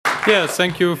Yeah,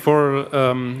 thank you for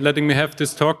letting me have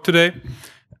this talk today.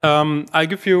 I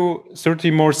give you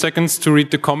 30 more seconds to read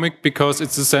the comic because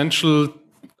it's essential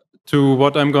to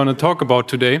what I'm going to talk about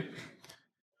today.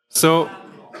 So,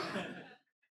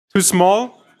 too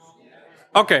small?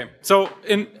 Okay, so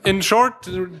in short,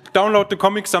 download the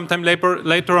comic sometime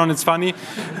later on, it's funny.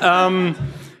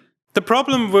 The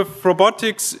problem with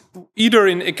robotics, either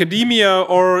in academia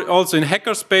or also in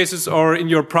hacker spaces or in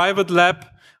your private lab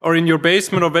or in your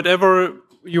basement or whatever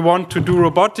you want to do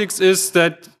robotics, is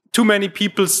that too many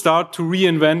people start to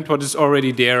reinvent what is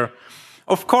already there.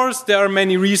 Of course, there are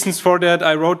many reasons for that.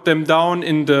 I wrote them down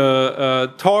in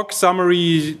the talk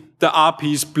summary. The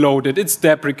API is bloated, it's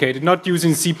deprecated, not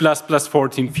using C++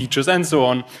 14 features, and so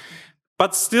on.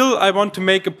 But still, I want to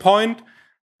make a point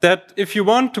that if you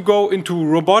want to go into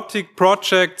robotic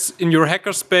projects in your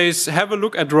hackerspace, have a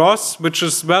look at ROS, which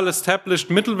is well-established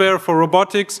middleware for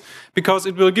robotics, because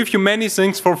it will give you many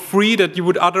things for free that you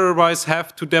would otherwise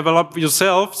have to develop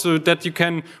yourself, so that you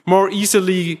can more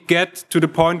easily get to the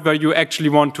point where you actually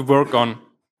want to work on.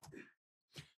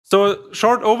 So,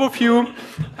 short overview,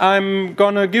 I'm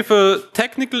gonna give a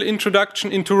technical introduction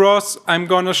into ROS. I'm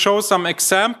gonna show some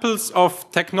examples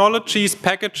of technologies,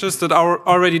 packages that are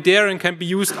already there and can be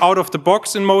used out of the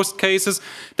box in most cases,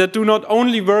 that do not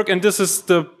only work, and this is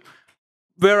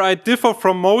where I differ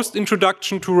from most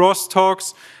introduction to ROS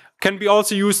talks, can be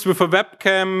also used with a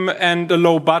webcam and a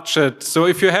low budget. So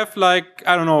if you have like,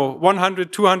 I don't know,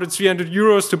 100, 200, 300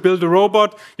 euros to build a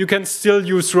robot, you can still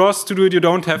use ROS to do it. You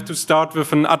don't have to start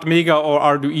with an Atmega or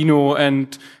Arduino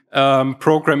and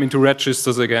program into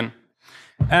registers again.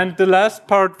 And the last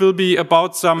part will be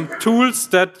about some tools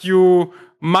that you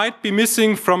might be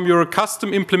missing from your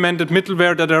custom implemented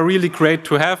middleware that are really great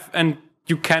to have, and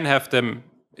you can have them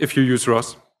if you use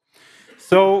ROS.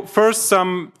 So first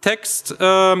some text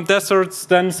deserts,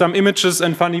 then some images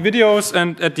and funny videos,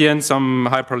 and at the end some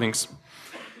hyperlinks.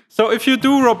 So if you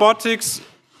do robotics,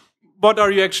 what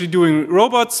are you actually doing?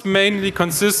 Robots mainly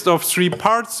consist of 3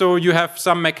 parts. So you have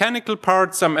some mechanical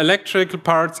parts, some electrical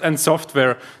parts, and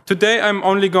software. Today I'm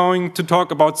only going to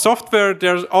talk about software.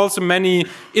 There's also many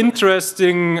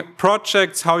interesting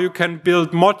projects how you can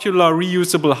build modular,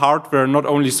 reusable hardware, not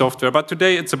only software. But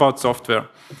today it's about software.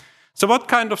 So what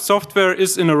kind of software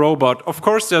is in a robot? Of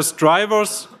course, there's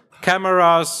drivers,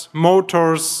 cameras,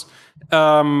 motors,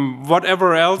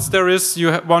 whatever else there is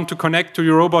you want to connect to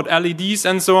your robot, LEDs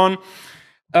and so on.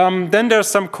 Then there's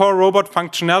some core robot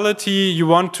functionality. You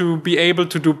want to be able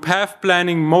to do path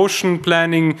planning, motion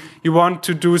planning. You want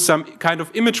to do some kind of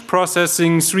image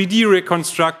processing, 3D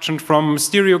reconstruction from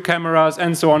stereo cameras,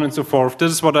 and so on and so forth.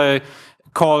 This is what I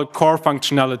call core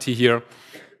functionality here.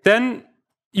 Then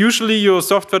usually your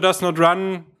software does not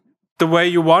run the way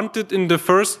you want it in the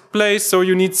first place, so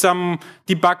you need some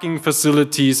debugging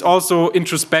facilities, also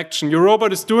introspection. Your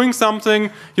robot is doing something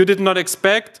you did not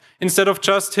expect. Instead of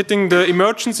just hitting the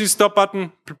emergency stop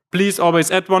button, please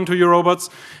always add one to your robots,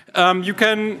 you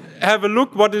can have a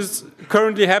look what is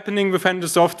currently happening within the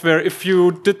software if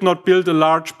you did not build a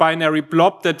large binary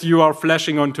blob that you are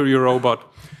flashing onto your robot.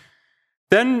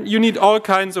 Then you need all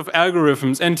kinds of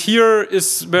algorithms. And here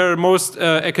is where most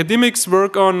academics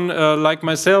work on, like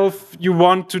myself. You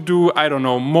want to do, I don't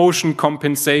know, motion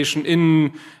compensation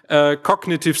in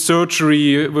cognitive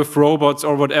surgery with robots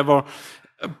or whatever.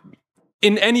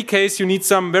 In any case, you need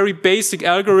some very basic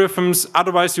algorithms.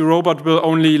 Otherwise, your robot will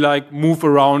only like move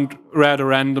around rather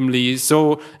randomly.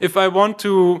 So if I want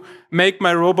to make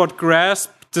my robot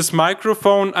grasp this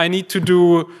microphone, I need to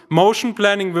do motion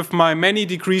planning with my many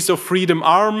degrees of freedom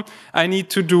arm. I need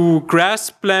to do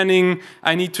grasp planning.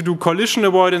 I need to do collision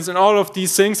avoidance and all of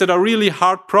these things that are really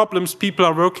hard problems. People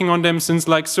are working on them since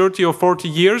like 30 or 40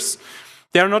 years.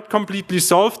 They are not completely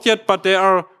solved yet, but they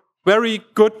are very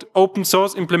good open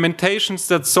source implementations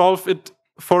that solve it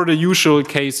for the usual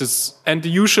cases. And the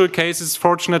usual cases,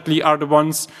 fortunately, are the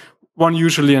ones one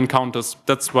usually encounters.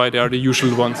 That's why they are the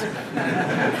usual ones.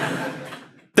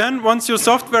 Then once your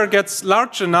software gets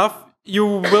large enough, you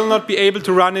will not be able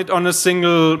to run it on a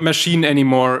single machine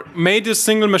anymore. May this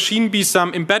single machine be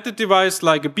some embedded device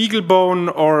like a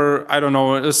BeagleBone or, I don't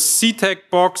know, a CTEC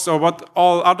box or what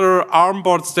all other ARM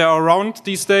boards there are around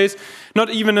these days. Not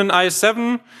even an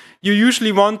i7. You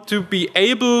usually want to be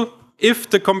able, if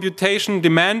the computation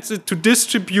demands it, to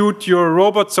distribute your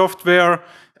robot software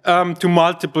to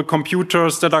multiple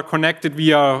computers that are connected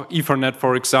via Ethernet,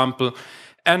 for example.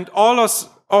 And all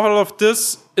of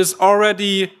this is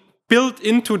already built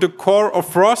into the core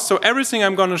of ROS. So everything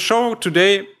I'm going to show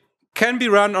today can be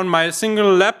run on my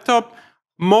single laptop.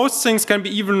 Most things can be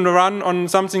even run on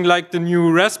something like the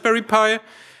new Raspberry Pi.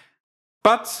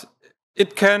 But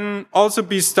it can also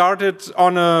be started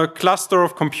on a cluster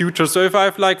of computers. So if I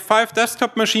have like 5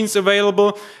 desktop machines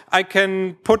available, I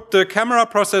can put the camera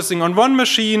processing on one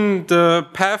machine, the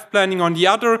path planning on the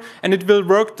other, and it will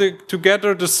work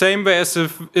together the same way as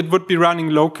if it would be running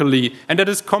locally. And that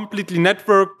is completely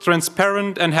networked,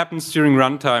 transparent, and happens during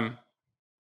runtime.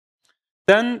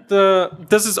 Then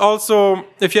this is also,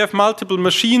 if you have multiple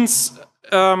machines,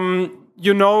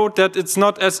 you know that it's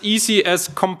not as easy as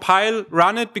compile,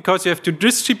 run it, because you have to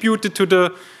distribute it to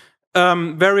the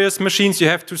various machines. You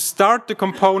have to start the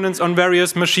components on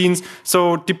various machines.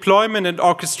 So deployment and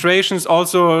orchestration is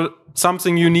also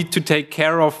something you need to take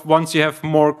care of once you have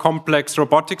more complex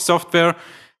robotic software.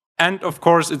 And of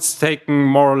course, it's taken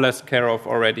more or less care of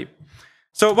already.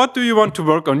 So what do you want to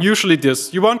work on? Usually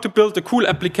this. You want to build a cool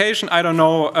application, I don't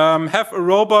know, have a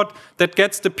robot that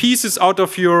gets the pieces out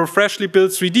of your freshly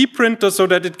built 3D printer so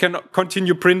that it can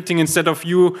continue printing instead of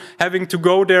you having to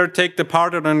go there, take the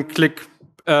part out and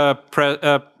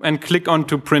click on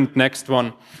to print next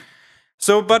one.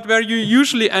 So, but where you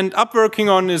usually end up working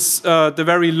on is the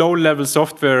very low-level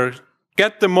software.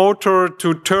 Get the motor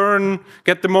to turn,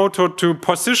 get the motor to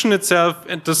position itself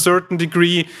at a certain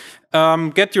degree,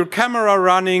 get your camera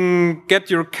running, get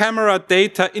your camera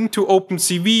data into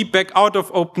OpenCV, back out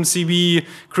of OpenCV,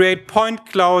 create point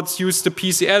clouds, use the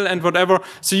PCL and whatever.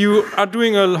 So you are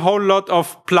doing a whole lot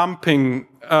of plumbing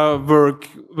work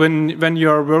when you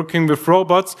are working with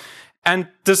robots. And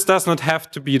this does not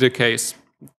have to be the case.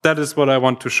 That is what I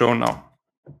want to show now.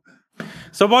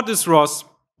 So what is ROS?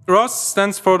 ROS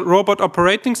stands for Robot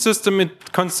Operating System.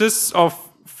 It consists of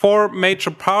 4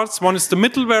 major parts. One is the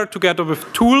middleware together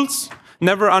with tools.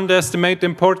 Never underestimate the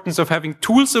importance of having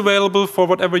tools available for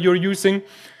whatever you're using.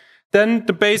 Then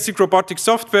the basic robotic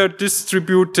software,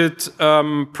 distributed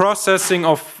processing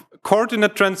of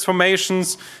coordinate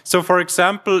transformations. So for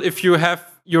example, if you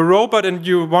have your robot and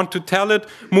you want to tell it,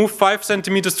 move 5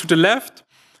 centimeters to the left,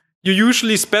 you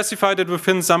usually specify that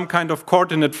within some kind of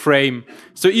coordinate frame.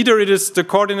 So either it is the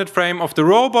coordinate frame of the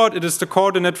robot, it is the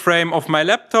coordinate frame of my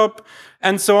laptop,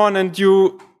 and so on. And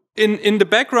you, in the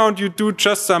background, you do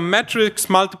just some matrix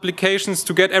multiplications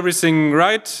to get everything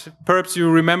right. Perhaps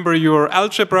you remember your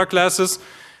algebra classes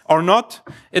or not.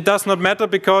 It does not matter,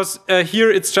 because here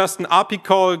it's just an API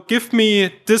call. Give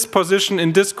me this position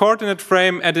in this coordinate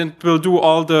frame, and it will do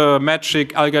all the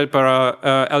magic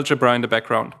algebra in the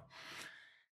background.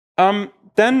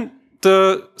 Then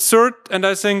the third, and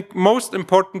I think most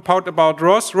important part about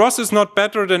ROS, ROS is not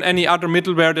better than any other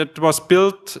middleware that was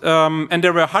built, and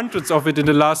there were hundreds of it in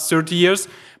the last 30 years,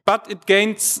 but it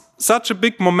gained such a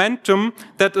big momentum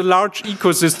that a large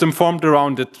ecosystem formed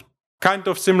around it, kind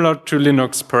of similar to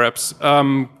Linux, perhaps,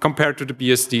 compared to the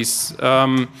BSDs.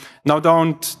 Now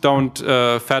don't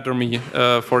feather me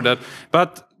for that.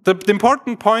 But the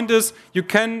important point is you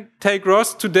can take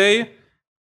ROS today,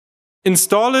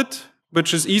 install it,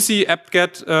 which is easy,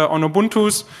 apt-get on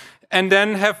Ubuntu's, and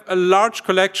then have a large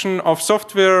collection of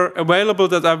software available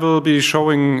that I will be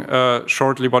showing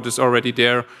shortly what is already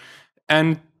there.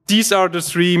 And these are the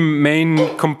 3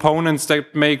 main components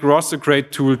that make ROS a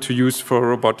great tool to use for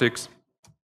robotics.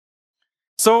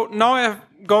 So now I'm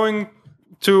going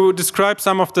to describe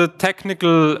some of the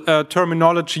technical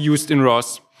terminology used in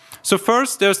ROS. So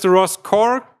first, there's the ROS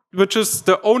core, which is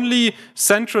the only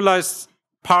centralized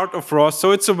part of ROS. So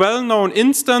it's a well-known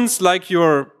instance, like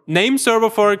your name server,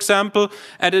 for example,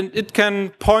 and it can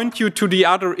point you to the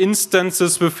other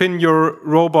instances within your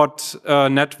robot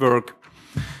network.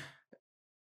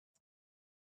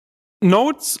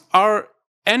 Nodes are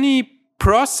any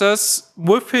process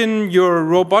within your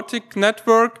robotic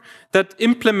network that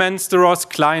implements the ROS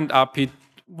client API,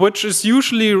 which is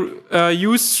usually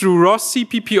used through ROS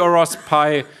CPP or ROS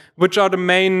Pi, which are the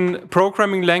main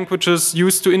programming languages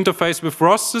used to interface with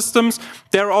ROS systems.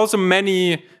 There are also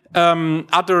many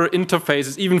other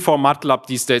interfaces, even for MATLAB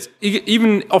these days.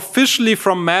 Even officially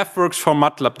from MathWorks for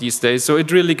MATLAB these days. So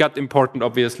it really got important,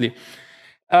 obviously.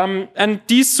 And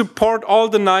these support all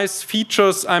the nice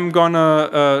features I'm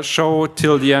gonna show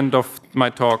till the end of my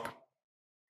talk.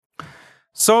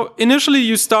 So initially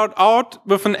you start out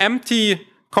with an empty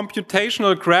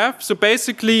computational graph. So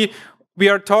basically we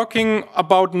are talking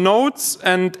about nodes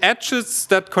and edges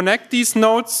that connect these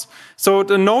nodes. So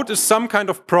the node is some kind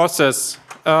of process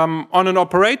on an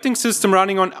operating system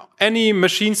running on any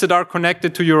machines that are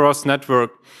connected to your ROS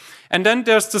network. And then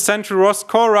there's the central ROS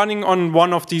core running on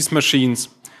one of these machines.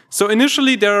 So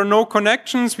initially there are no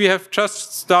connections. We have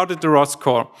just started the ROS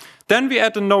core. Then we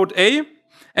add a node A,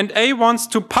 and A wants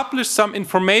to publish some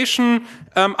information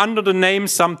under the name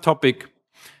some topic.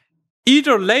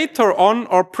 Either later on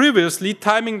or previously,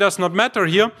 timing does not matter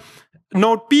here,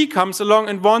 node B comes along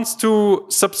and wants to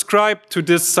subscribe to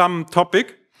this some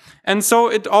topic. And so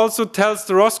it also tells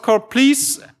the ROS core,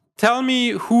 please tell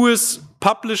me who is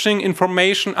publishing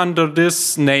information under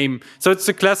this name. So it's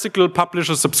a classical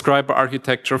publisher-subscriber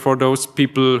architecture for those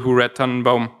people who read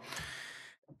Tannenbaum.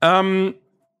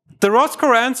 The ROS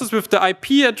core answers with the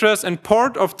IP address and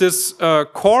port of this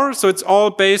core, so it's all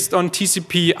based on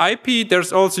TCP/IP.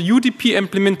 There's also UDP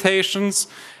implementations,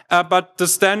 but the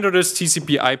standard is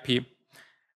TCP/IP.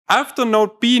 After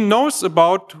node B knows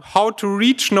about how to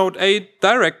reach node A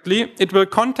directly, it will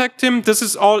contact him. This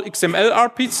is all XML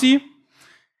RPC.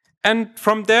 And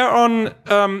from there on,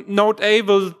 node A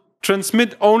will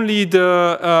transmit only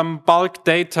the bulk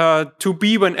data to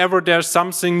B whenever there's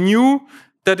something new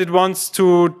that it wants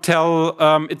to tell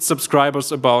its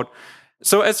subscribers about.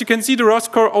 So as you can see, the ROS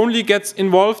core only gets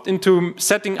involved into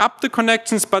setting up the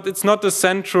connections, but it's not a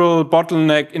central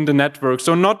bottleneck in the network.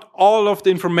 So not all of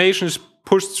the information is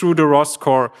pushed through the ROS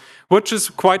core, which is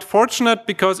quite fortunate,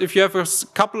 because if you have a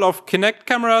couple of Kinect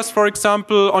cameras, for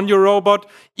example, on your robot,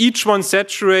 each one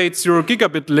saturates your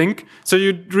gigabit link, so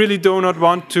you really do not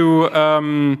want to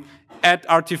add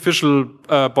artificial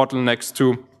bottlenecks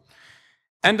too.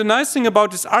 And the nice thing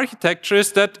about this architecture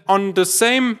is that on the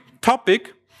same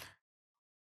topic,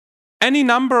 any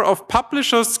number of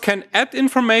publishers can add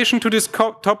information to this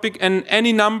topic, and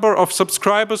any number of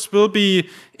subscribers will be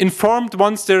informed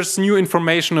once there's new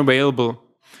information available.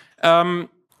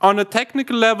 On a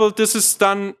technical level, this is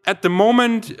done at the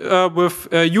moment with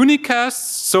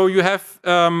unicasts, so you have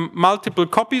multiple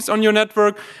copies on your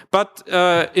network, but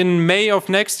in May of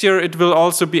next year it will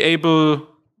also be able,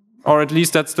 or at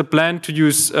least that's the plan, to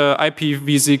use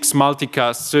IPv6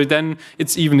 multicast, so then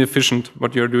it's even efficient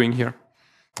what you're doing here.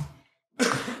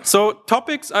 So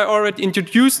topics I already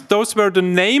introduced, those were the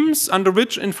names under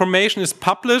which information is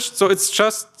published. So it's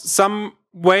just some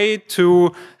way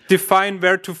to define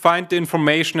where to find the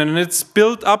information, and it's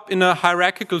built up in a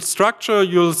hierarchical structure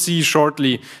you'll see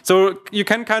shortly. So you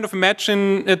can kind of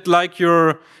imagine it like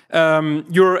your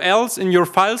URLs in your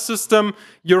file system.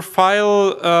 Your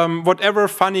file, whatever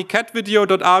funny cat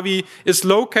video.avi, is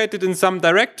located in some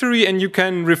directory, and you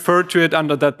can refer to it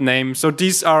under that name. So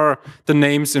these are the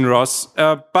names in ROS,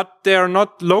 but they are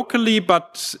not locally,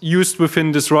 but used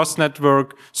within this ROS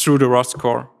network through the ROS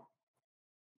core.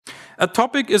 A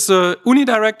topic is a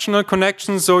unidirectional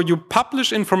connection, so you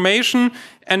publish information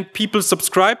and people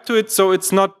subscribe to it, so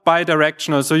it's not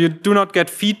bidirectional. So you do not get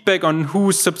feedback on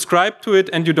who subscribed to it,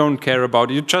 and you don't care about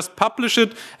it. You just publish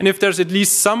it, and if there's at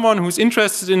least someone who's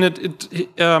interested in it,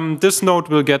 this node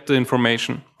will get the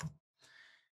information.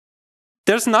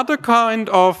 There's another kind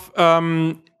of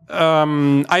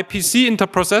IPC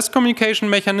inter-process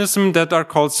communication mechanism that are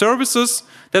called services,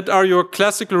 that are your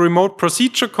classical remote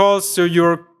procedure calls. So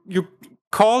you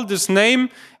call this name,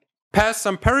 pass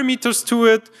some parameters to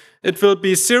it, it will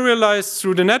be serialized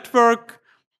through the network,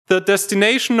 the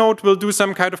destination node will do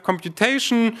some kind of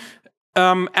computation,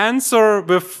 answer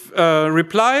with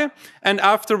reply, and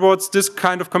afterwards this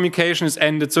kind of communication is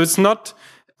ended. So it's not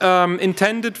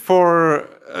intended for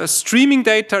streaming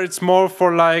data, it's more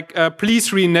for like,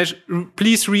 please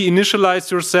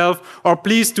reinitialize yourself, or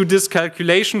please do this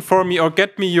calculation for me, or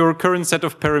get me your current set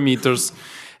of parameters.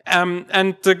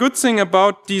 And the good thing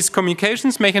about these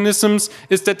communications mechanisms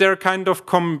is that they're kind of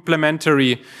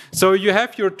complementary. So you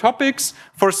have your topics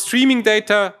for streaming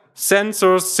data,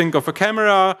 sensors, think of a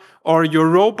camera, or your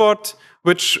robot,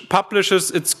 which publishes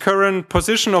its current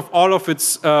position of all of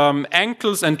its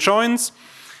ankles and joints.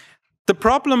 The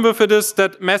problem with it is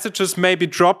that messages may be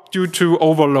dropped due to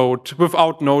overload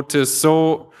without notice.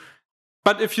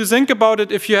 But if you think about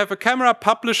it, if you have a camera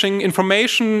publishing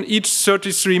information each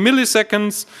 33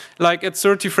 milliseconds, like at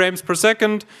 30 frames per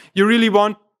second, you really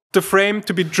want the frame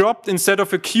to be dropped instead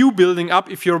of a queue building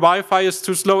up if your Wi-Fi is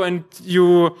too slow and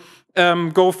you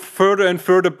go further and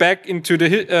further back into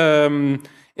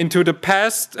the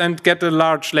past and get a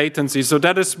large latency. So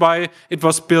that is why it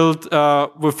was built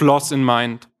with loss in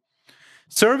mind.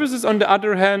 Services, on the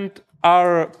other hand,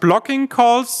 are blocking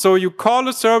calls. So you call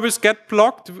a service, get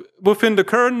blocked within the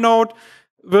current node,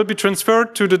 will be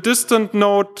transferred to the distant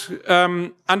node.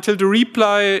 Until the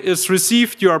reply is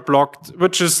received, you are blocked,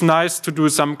 which is nice to do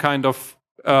some kind of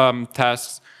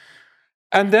tasks.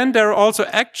 And then there are also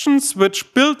actions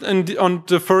which build on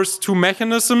the first two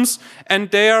mechanisms,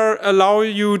 and they allow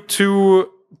you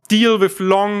to deal with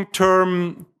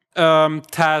long-term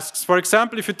tasks. For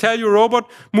example, if you tell your robot,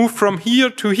 move from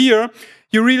here to here,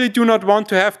 you really do not want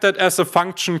to have that as a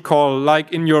function call,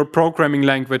 like in your programming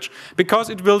language, because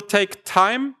it will take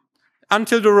time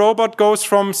until the robot goes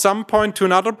from some point to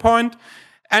another point.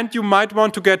 and you might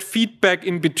want to get feedback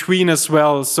in between as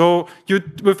well. So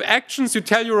with actions, you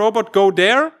tell your robot, go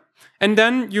there, and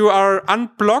then you are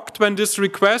unblocked when this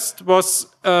request was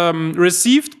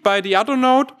received by the other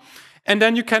node. And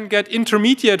then you can get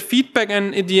intermediate feedback,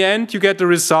 and in the end, you get the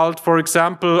result. For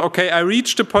example, okay, I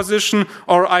reached the position,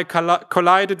 or I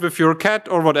collided with your cat,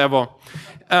 or whatever.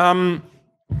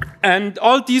 And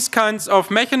all these kinds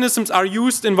of mechanisms are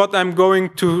used in what I'm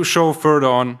going to show further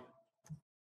on.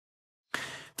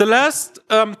 The last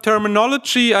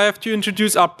terminology I have to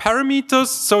introduce are parameters.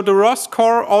 So the ROS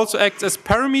core also acts as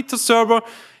parameter server.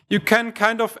 You can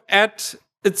kind of add,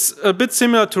 it's a bit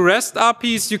similar to REST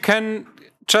APIs. You can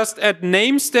just add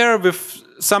names there with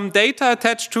some data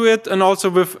attached to it, and also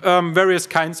with various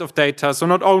kinds of data. So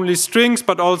not only strings,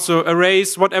 but also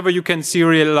arrays, whatever you can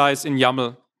serialize in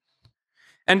YAML.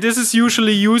 And this is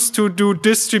usually used to do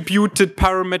distributed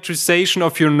parameterization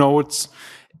of your nodes.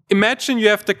 Imagine you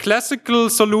have the classical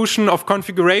solution of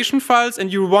configuration files,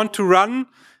 and you want to run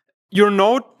your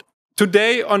node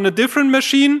today on a different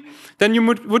machine. Then you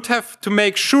would have to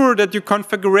make sure that your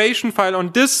configuration file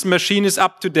on this machine is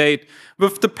up to date.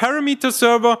 With the parameter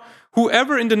server,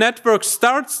 whoever in the network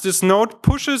starts this node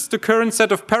pushes the current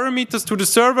set of parameters to the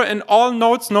server, and all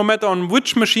nodes, no matter on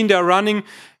which machine they are running,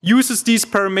 uses these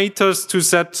parameters to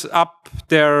set up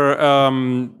their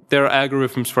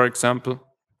algorithms, for example.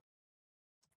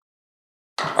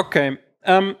 Okay,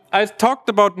 I talked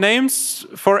about names.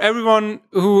 For everyone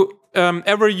who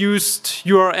ever used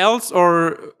URLs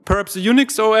or perhaps a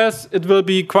Unix OS, it will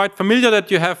be quite familiar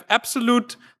that you have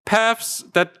absolute paths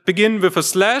that begin with a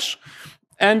slash,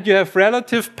 and you have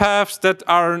relative paths that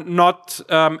are not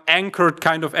anchored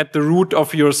kind of at the root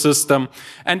of your system.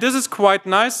 And this is quite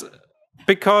nice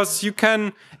because you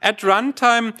can, at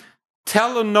runtime,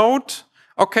 tell a node,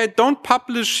 okay, don't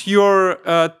publish your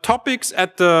topics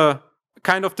at the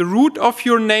kind of the root of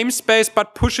your namespace,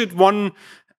 but push it one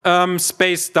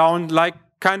space down, like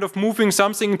kind of moving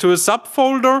something into a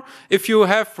subfolder. If you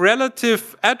have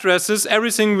relative addresses,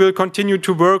 everything will continue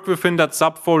to work within that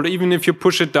subfolder, even if you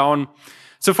push it down.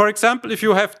 So for example, if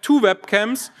you have two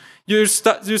webcams, you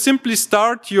simply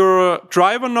start your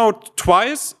driver node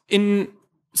twice in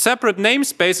separate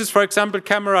namespaces, for example,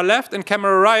 camera left and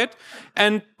camera right,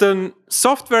 and the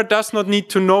software does not need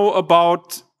to know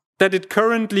about that it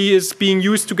currently is being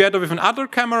used together with another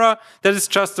camera. That is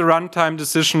just a runtime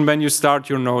decision when you start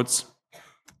your nodes.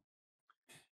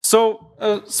 So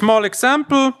a small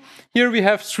example, here we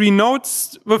have 3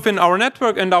 nodes within our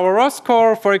network and our ROS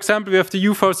core. For example, we have the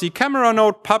UVC camera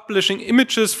node publishing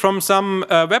images from some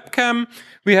webcam.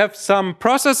 We have some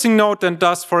processing node that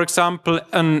does, for example,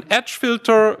 an edge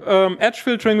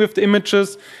filtering with the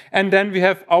images. And then we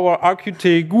have our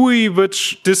RQT GUI,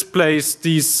 which displays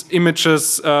these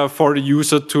images for the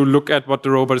user to look at what the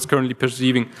robot is currently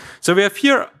perceiving. So we have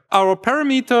here our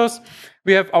parameters.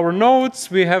 We have our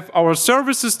nodes, we have our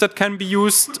services that can be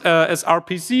used as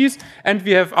RPCs, and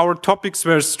we have our topics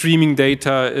where streaming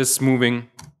data is moving.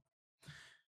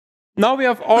 Now we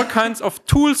have all kinds of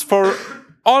tools for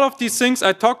all of these things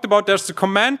I talked about. There's the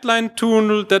command line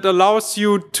tool that allows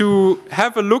you to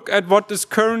have a look at what is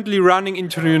currently running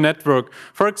into your network.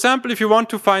 For example, if you want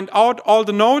to find out all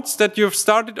the nodes that you've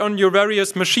started on your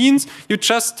various machines, you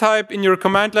just type in your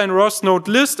command line ROS node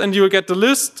list and you'll get the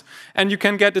list, and you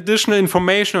can get additional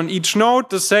information on each node.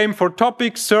 The same for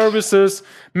topics, services,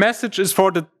 messages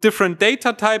for the different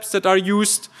data types that are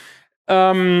used.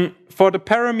 For the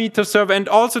parameter server, and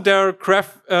also their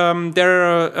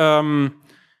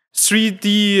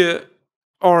 3D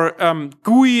or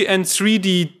GUI and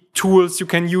 3D tools you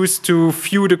can use to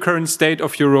view the current state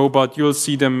of your robot. You'll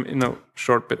see them in a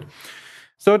short bit.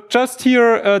 So just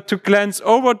here to glance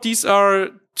over, these are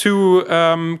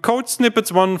 2 code snippets,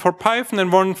 one for Python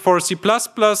and one for C++,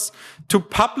 to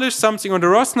publish something on the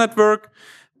ROS network.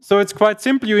 So it's quite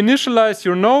simple. You initialize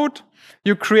your node,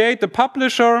 you create a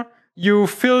publisher, you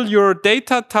fill your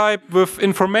data type with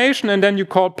information, and then you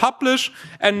call publish,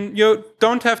 and you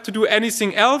don't have to do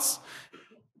anything else.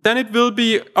 Then it will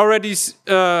be already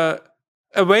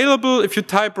available. If you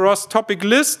type ROS topic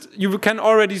list, you can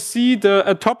already see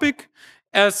a topic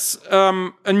as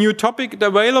a new topic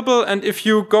available. And if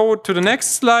you go to the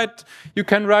next slide, you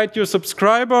can write your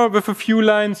subscriber with a few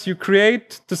lines. You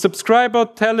create the subscriber,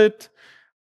 tell it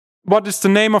what is the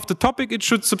name of the topic it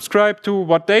should subscribe to,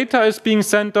 what data is being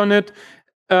sent on it,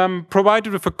 provide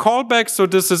it with a callback, so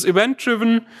this is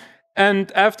event-driven,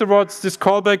 and afterwards this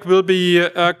callback will be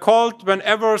called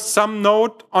whenever some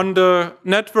node on the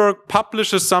network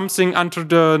publishes something under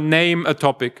the name a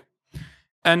topic.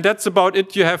 And that's about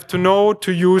it you have to know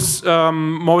to use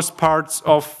most parts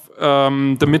of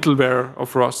the middleware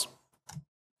of ROS.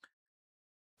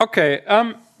 Okay.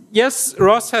 Yes,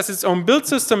 ROS has its own build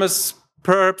system, as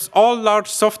perhaps all large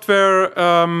software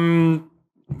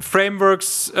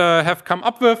frameworks have come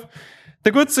up with. The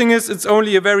good thing is it's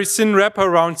only a very thin wrapper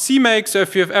around CMake, so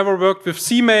if you have ever worked with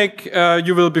CMake,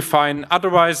 you will be fine.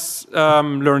 Otherwise,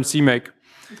 learn CMake.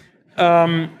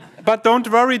 But don't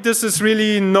worry, this is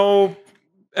really no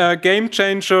game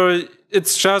changer.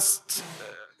 It's just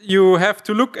you have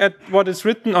to look at what is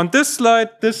written on this slide,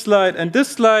 and this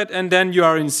slide, and then you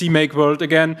are in CMake world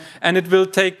again, and it will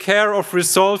take care of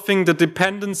resolving the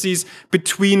dependencies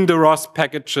between the ROS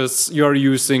packages you're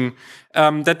using,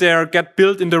 that they get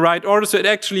built in the right order, so it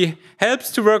actually helps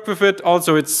to work with it.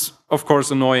 Also, it's, of course,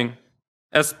 annoying.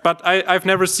 But I've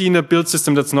never seen a build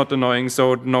system that's not annoying,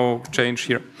 so no change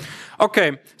here.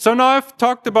 Okay, so now I've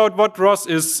talked about what ROS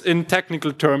is in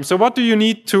technical terms. So what do you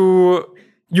need to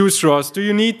use ROS? Do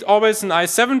you need always an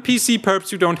i7 PC?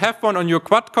 Perhaps you don't have one on your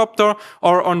quadcopter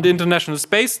or on the International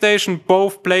Space Station,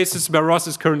 both places where ROS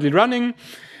is currently running.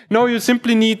 No, you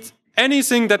simply need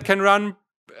anything that can run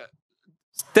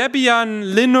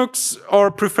Debian, Linux,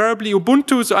 or preferably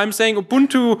Ubuntu. So I'm saying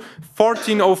Ubuntu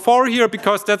 14.04 here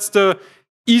because that's the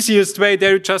easiest way.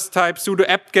 There you just type sudo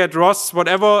apt-get ROS,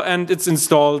 whatever, and it's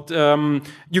installed.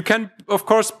 You can, of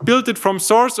course, build it from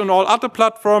source on all other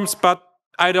platforms, but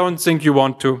I don't think you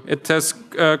want to. It has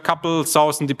a couple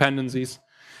thousand dependencies.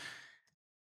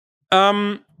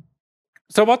 So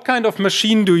what kind of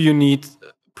machine do you need?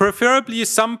 Preferably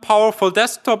some powerful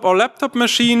desktop or laptop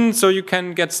machine so you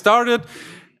can get started.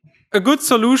 A good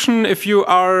solution if you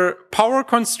are power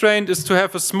constrained is to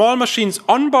have a small machines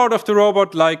on board of the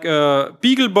robot, like a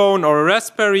BeagleBone or a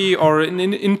Raspberry or an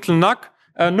Intel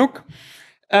NUC,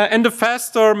 and a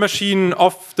faster machine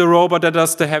of the robot that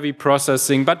does the heavy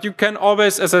processing. But you can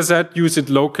always, as I said, use it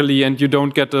locally and you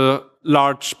don't get a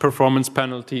large performance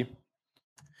penalty.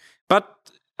 But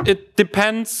it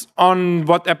depends on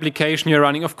what application you're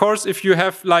running. Of course, if you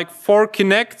have like 4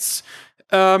 Kinects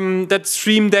that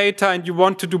stream data and you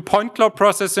want to do point cloud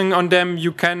processing on them,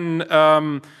 you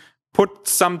can put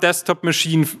some desktop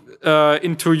machine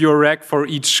into your rack for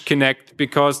each Kinect,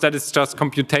 because that is just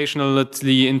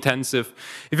computationally intensive.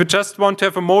 If you just want to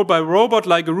have a mobile robot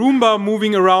like a Roomba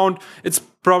moving around, it's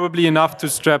probably enough to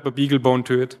strap a BeagleBone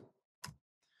to it.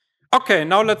 Okay,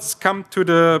 now let's come to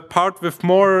the part with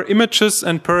more images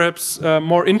and perhaps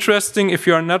more interesting if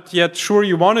you are not yet sure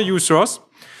you want to use ROS.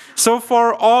 So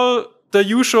for all the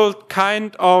usual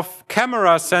kind of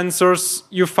camera sensors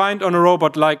you find on a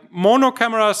robot, like mono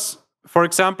cameras, for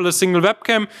example, a single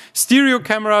webcam, stereo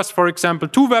cameras, for example,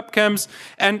 2 webcams,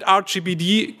 and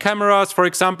RGBD cameras, for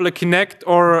example, a Kinect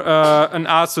or an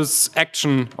Asus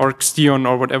Action or Xeon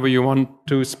or whatever you want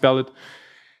to spell it.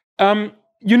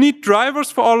 You need drivers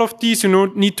for all of these.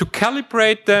 You need to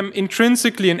calibrate them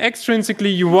intrinsically and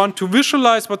extrinsically. You want to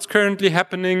visualize what's currently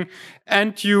happening,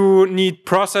 and you need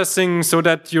processing so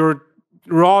that your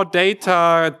raw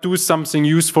data do something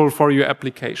useful for your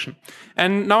application.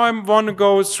 And now I want to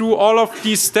go through all of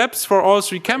these steps for all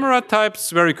 3 camera types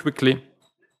very quickly.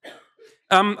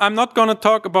 I'm not going to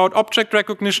talk about object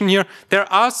recognition here. There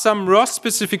are some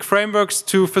ROS-specific frameworks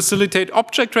to facilitate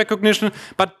object recognition,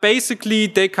 but basically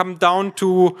they come down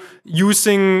to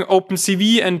using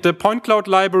OpenCV and the point cloud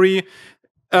library.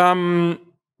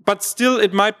 But still,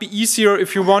 it might be easier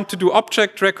if you want to do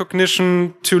object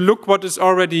recognition to look what is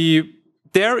already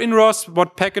there in ROS,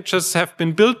 what packages have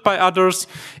been built by others,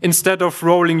 instead of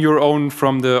rolling your own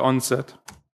from the onset.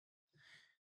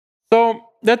 So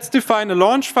let's define a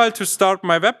launch file to start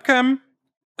my webcam.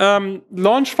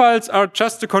 Launch files are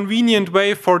just a convenient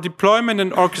way for deployment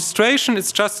and orchestration.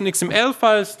 It's just an XML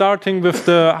file starting with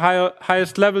the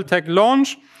highest level tag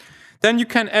launch. Then you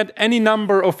can add any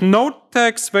number of node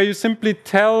tags where you simply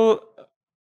tell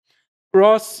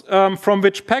ROS from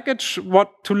which package,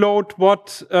 what to load,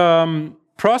 what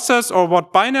process or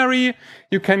what binary.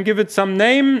 You can give it some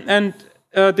name and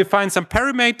define some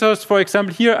parameters. For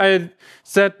example, here I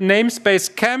said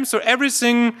namespace cam, so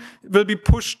everything will be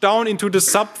pushed down into the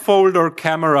subfolder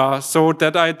camera so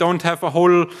that I don't have a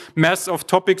whole mess of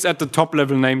topics at the top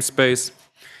level namespace.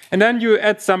 And then you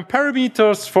add some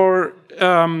parameters for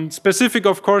specific,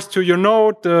 of course, to your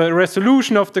node, the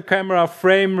resolution of the camera,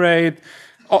 frame rate,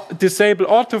 disable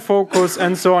autofocus,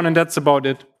 and so on, and that's about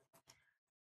it.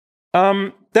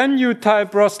 Then you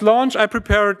type ROS launch. I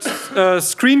prepared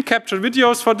screen capture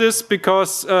videos for this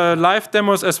because live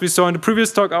demos, as we saw in the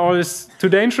previous talk, are always too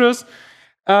dangerous.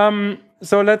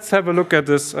 So let's have a look at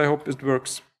this. I hope it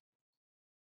works.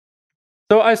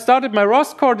 So I started my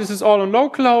ROS core. This is all on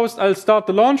localhost. I'll start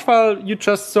the launch file you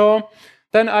just saw.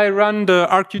 Then I run the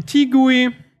RQT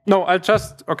GUI. No, I'll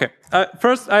just, okay.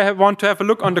 First, want to have a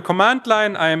look on the command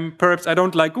line. Perhaps I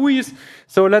don't like GUIs.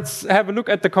 So let's have a look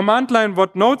at the command line,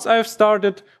 what nodes I've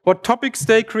started, what topics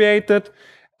they created.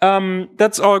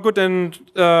 That's all good and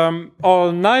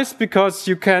all nice, because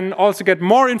you can also get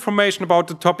more information about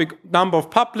the topic, number of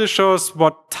publishers,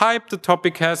 what type the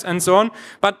topic has, and so on.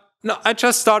 But no, I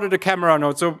just started a camera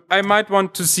node, so I might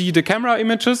want to see the camera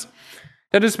images.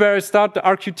 That is where I start the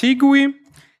RQT GUI.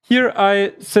 Here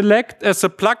I select as a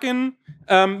plugin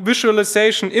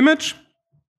visualization image.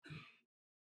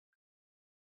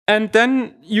 And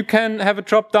then you can have a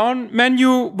drop-down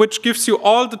menu which gives you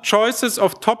all the choices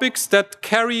of topics that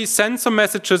carry sensor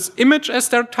messages image as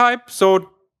their type. So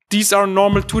these are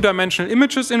normal two-dimensional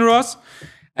images in ROS.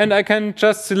 And I can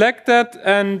just select that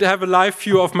and have a live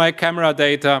view of my camera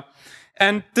data.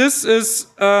 And this is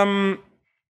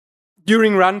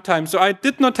during runtime. So I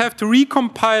did not have to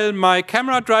recompile my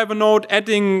camera driver node,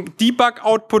 adding debug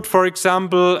output, for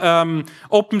example,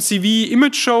 OpenCV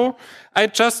image show. I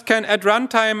just can at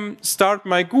runtime start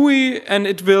my GUI, and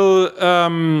it will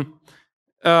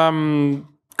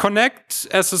connect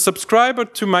as a subscriber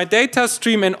to my data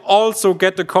stream and also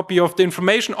get a copy of the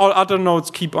information. All other nodes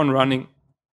keep on running.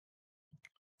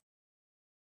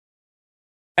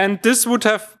 And this would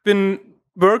have been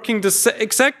working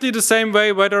exactly the same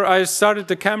way whether I started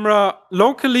the camera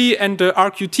locally and the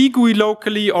RQT GUI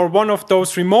locally, or one of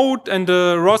those remote and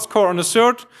the ROS core on a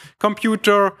third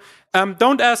computer.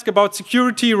 Don't ask about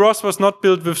security. ROS was not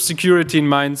built with security in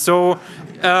mind. So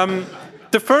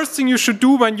the first thing you should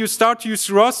do when you start to use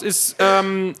ROS is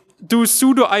do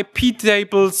sudo IP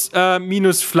tables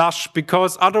 -flush,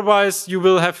 because otherwise you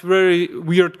will have very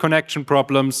weird connection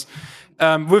problems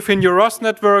within your ROS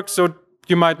network. So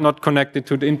you might not connect it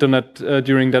to the internet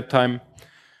during that time.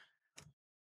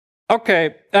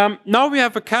 Okay, now we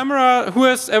have a camera. Who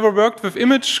has ever worked with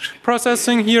image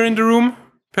processing here in the room?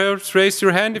 Perhaps raise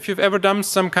your hand if you've ever done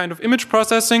some kind of image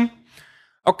processing.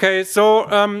 Okay, so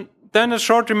then a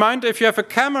short reminder, if you have a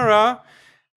camera,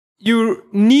 you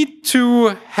need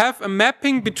to have a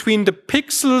mapping between the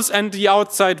pixels and the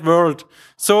outside world.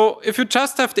 So if you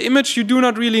just have the image, you do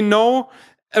not really know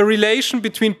a relation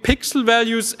between pixel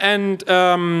values and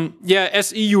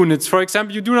SE units. For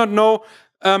example, you do not know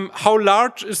how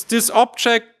large is this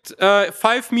object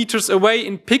 5 meters away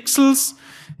in pixels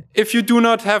if you do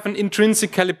not have an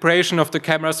intrinsic calibration of the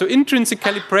camera. So intrinsic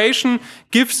calibration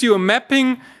gives you a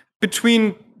mapping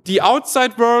between the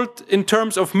outside world in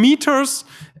terms of meters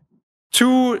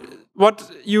to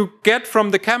what you get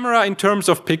from the camera in terms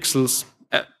of pixels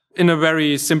in a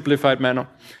very simplified manner.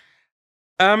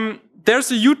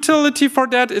 There's a utility for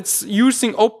that. It's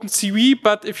using OpenCV,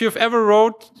 but if you've ever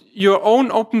wrote your own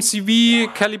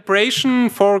OpenCV calibration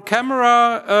for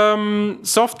camera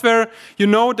software, you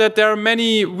know that there are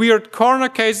many weird corner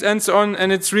cases and so on,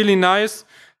 and it's really nice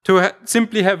to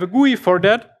simply have a GUI for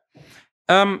that.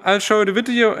 I'll show you the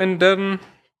video and then...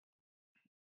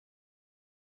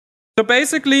 So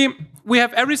basically, we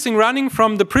have everything running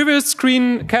from the previous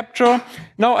screen capture.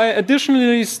 Now I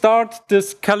additionally start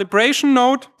this calibration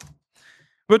node,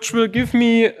 which will give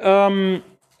me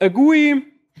a GUI.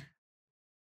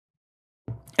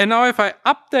 And now if I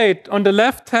update on the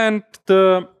left hand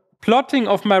the plotting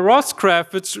of my ROS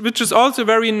graph, which is also a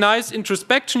very nice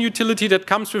introspection utility that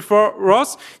comes before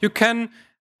ROS, you can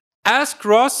ask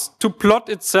ROS to plot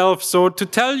itself. So to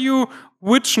tell you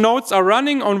which nodes are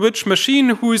running on which machine,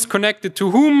 who is connected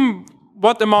to whom,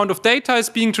 what amount of data is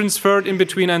being transferred in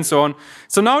between, and so on.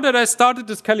 So now that I started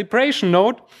this calibration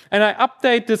node and I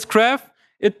update this graph,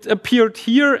 it appeared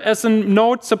here as a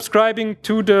node subscribing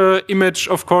to the image,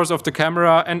 of course, of the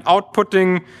camera and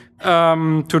outputting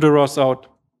to the ROS out.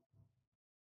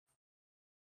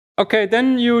 Okay,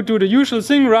 then you do the usual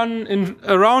thing, run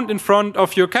around in front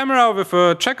of your camera with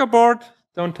a checkerboard.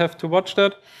 Don't have to watch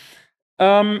that.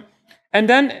 And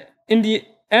then in the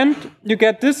end, you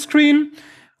get this screen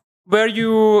where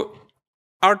you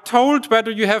are told whether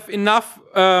you have enough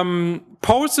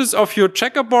poses of your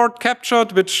checkerboard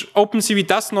captured, which OpenCV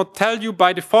does not tell you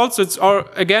by default. So it's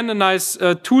again a nice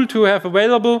tool to have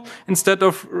available instead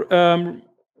of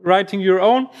writing your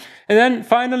own. And then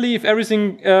finally, if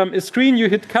everything is green, you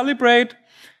hit calibrate.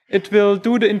 It will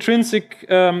do the intrinsic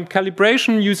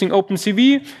calibration using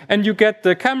OpenCV, and you get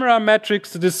the camera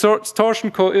metrics, the distortion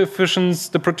coefficients,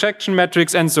 the projection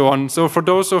metrics, and so on. So for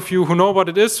those of you who know what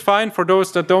it is, fine. For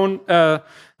those that don't,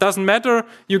 doesn't matter.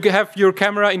 You have your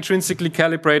camera intrinsically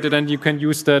calibrated, and you can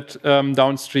use that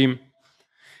downstream.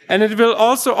 And it will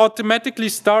also automatically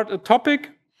start a topic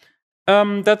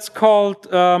that's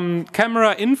called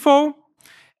camera info,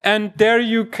 and there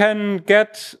you can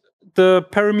get the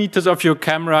parameters of your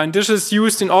camera. And this is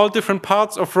used in all different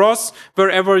parts of ROS,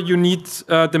 wherever you need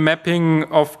the mapping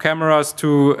of cameras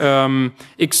to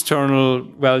external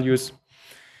values.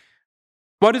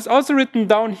 What is also written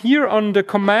down here on the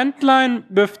command line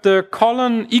with the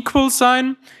colon equal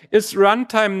sign is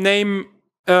runtime name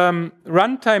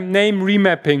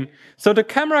remapping. So the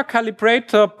camera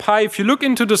calibrator Pi, if you look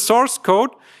into the source code,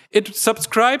 it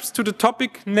subscribes to the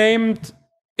topic named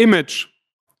image.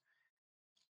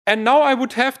 And now I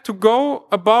would have to go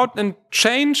about and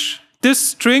change this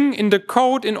string in the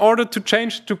code in order to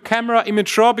change to camera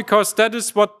image raw, because that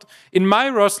is what in my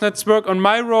ROS network on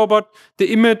my robot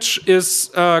the image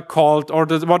is called, or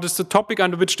what is the topic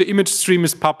under which the image stream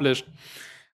is published.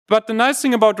 But the nice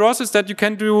thing about ROS is that you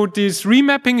can do these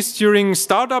remappings during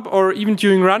startup or even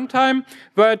during runtime,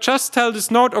 where I just tell this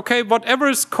node, okay, whatever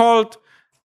is called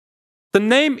the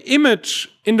name image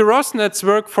in the ROS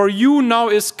network for you now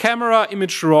is camera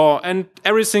image raw, and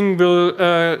everything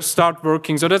will start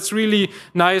working. So that's really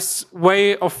nice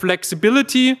way of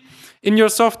flexibility in your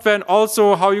software, and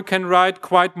also how you can write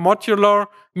quite modular,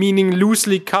 meaning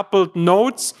loosely coupled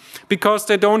nodes, because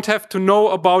they don't have to know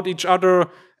about each other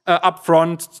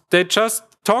upfront. They just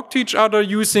talk to each other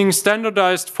using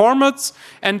standardized formats,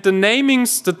 and the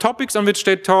namings, the topics on which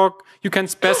they talk, you can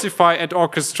specify at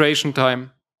orchestration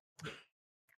time.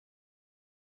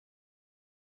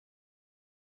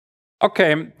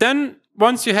 Okay, then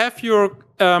once you have your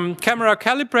camera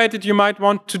calibrated, you might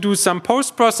want to do some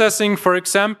post-processing. For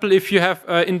example, if you have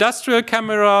an industrial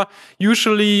camera,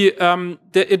 usually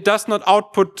it does not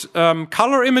output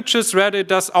color images, rather it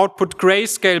does output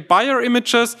grayscale Bayer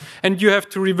images, and you have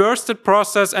to reverse that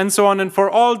process and so on. And for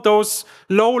all those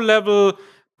low-level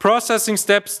processing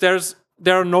steps, there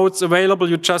are nodes available.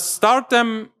 You just start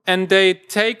them, and they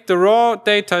take the raw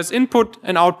data as input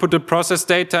and output the process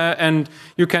data, and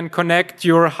you can connect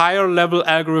your higher level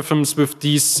algorithms with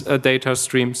these data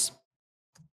streams.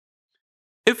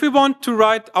 If we want to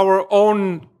write our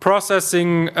own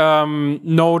processing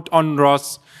node on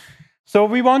ROS, so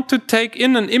we want to take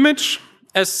in an image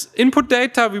as input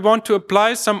data, we want to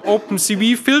apply some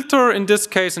OpenCV filter, in this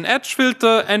case an edge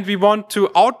filter, and we want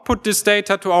to output this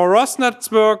data to our ROS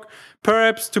network,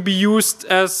 perhaps to be used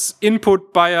as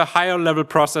input by a higher level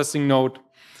processing node.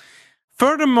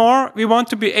 Furthermore, we want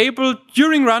to be able,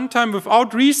 during runtime,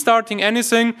 without restarting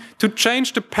anything, to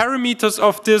change the parameters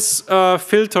of this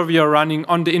filter we are running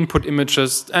on the input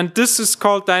images. And this is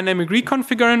called dynamic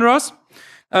reconfigure in ROS.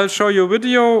 I'll show you a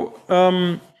video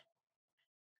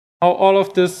how all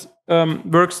of this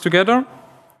works together.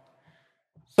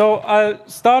 So I'll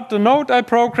start the node I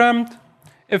programmed.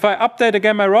 If I update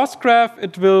again my ROS graph,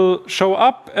 it will show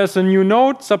up as a new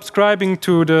node subscribing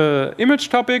to the image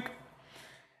topic.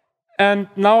 And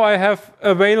now I have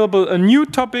available a new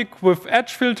topic with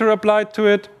edge filter applied to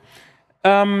it.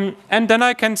 And then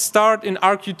I can start in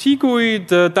RQT GUI,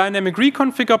 the dynamic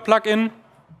reconfigure plugin,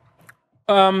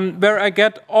 where I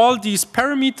get all these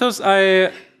parameters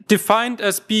I defined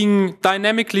as being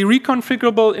dynamically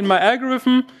reconfigurable in my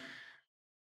algorithm.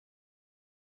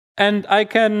 And I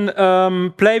can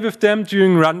play with them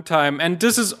during runtime. And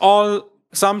this is all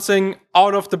something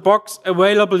out of the box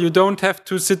available. You don't have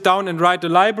to sit down and write a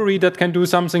library that can do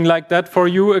something like that for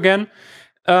you again.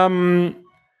 And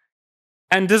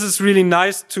this is really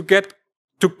nice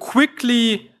to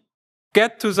quickly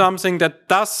get to something that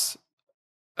does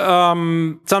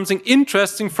something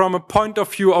interesting from a point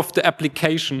of view of the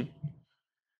application.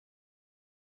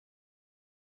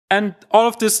 And all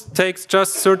of this takes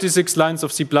just 36 lines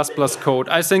of C++ code.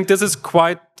 I think this is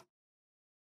quite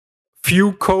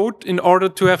few code in order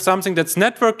to have something that's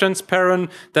network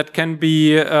transparent, that can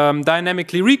be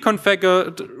dynamically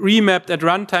reconfigured, remapped at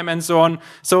runtime, and so on.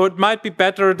 So it might be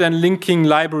better than linking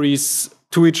libraries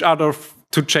to each other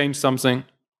to change something.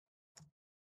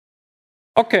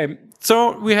 Okay,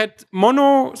 so we had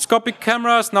monoscopic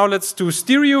cameras. Now let's do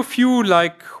stereo view.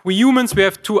 Like we humans, we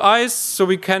have two eyes, so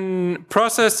we can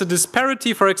process the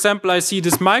disparity. For example, I see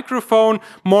this microphone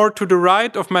more to the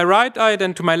right of my right eye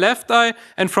than to my left eye.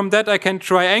 And from that, I can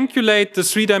triangulate the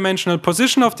three-dimensional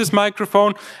position of this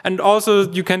microphone. And also,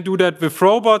 you can do that with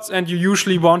robots. And you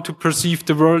usually want to perceive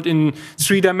the world in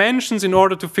 3 dimensions in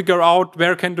order to figure out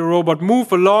where can the robot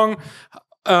move along,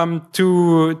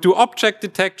 to do object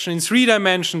detection in 3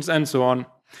 dimensions, and so on.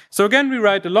 So again, we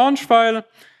write a launch file.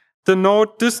 The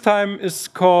node this time is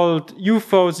called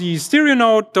UFOZ stereo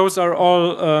node. Those are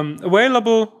all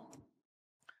available.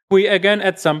 We again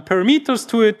add some parameters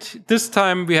to it. This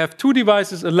time we have 2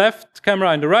 devices, a left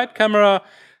camera and a right camera.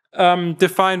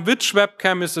 Define which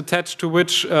webcam is attached to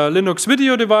which Linux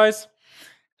video device.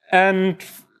 And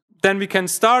then we can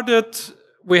start it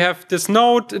we have this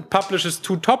node. It publishes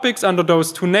 2 topics under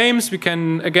those 2 names. We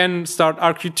can again start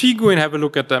RQTGUI and have a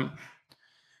look at them.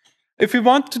 If we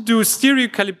want to do stereo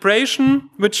calibration,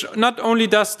 which not only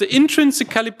does the intrinsic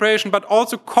calibration, but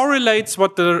also correlates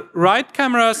what the right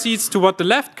camera sees to what the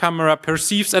left camera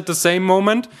perceives at the same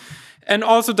moment, and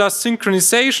also does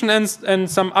synchronization and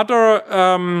some other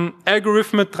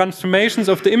algorithmic transformations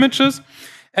of the images.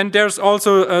 And there's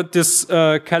also this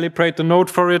calibrator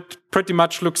node for it. Pretty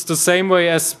much looks the same way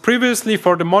as previously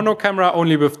for the mono camera,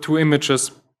 only with 2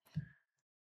 images.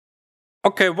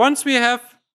 Okay, once we have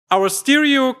our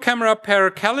stereo camera pair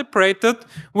calibrated,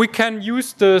 we can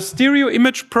use the stereo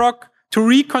image proc to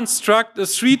reconstruct a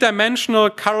 3-dimensional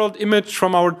colored image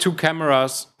from our 2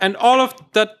 cameras. And all of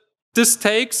that this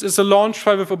takes is a launch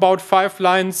file with about 5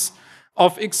 lines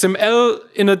of XML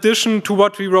in addition to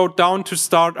what we wrote down to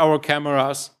start our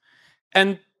cameras.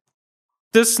 And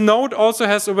this node also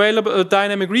has available a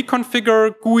dynamic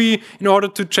reconfigure GUI in order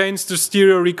to change the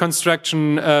stereo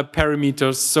reconstruction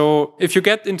parameters. So if you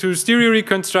get into stereo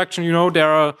reconstruction, you know there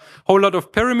are a whole lot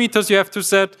of parameters you have to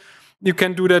set. You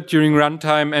can do that during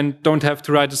runtime and don't have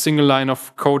to write a single line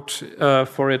of code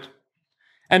for it.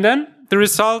 And then the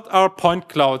result are point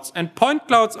clouds. And point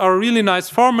clouds are a really nice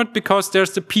format because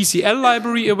there's the PCL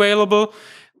library available,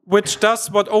 which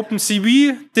does what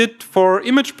OpenCV did for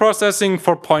image processing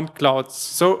for point clouds.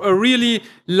 So a really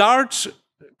large,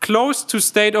 close to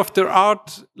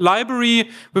state-of-the-art library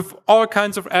with all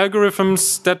kinds of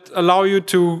algorithms that allow you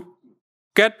to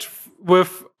get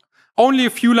with only a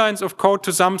few lines of code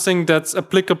to something that's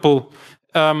applicable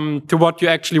to what you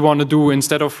actually want to do,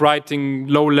 instead of writing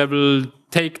low-level,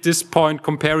 take this point,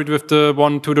 compare it with the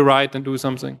one to the right and do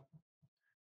something.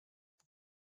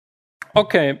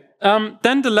 Okay.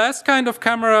 Then the last kind of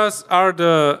cameras are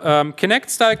the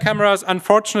Kinect-style cameras.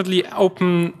 Unfortunately,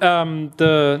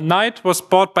 the Night was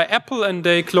bought by Apple and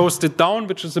they closed it down,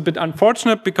 which is a bit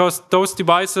unfortunate because those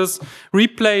devices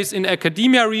replace in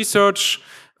academia research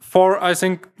for, I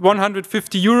think,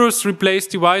 150 euros, replace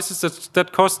devices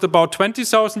that cost about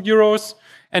 20,000 euros,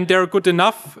 and they're good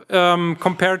enough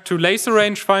compared to laser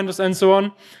rangefinders and so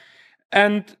on.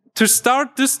 And to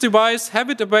start this device, have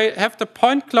the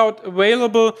point cloud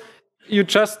available. You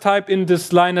just type in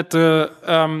this line at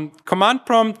the command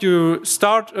prompt. You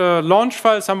start a launch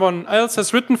file someone else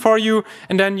has written for you,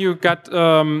 and then you get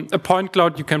a point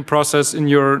cloud you can process in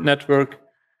your network.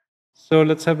 So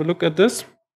let's have a look at this.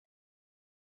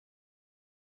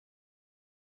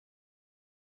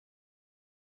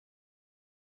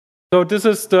 So this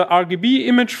is the RGB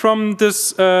image from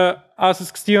this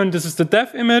ASUS Xeon. This is the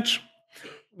dev image,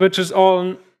 which is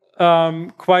all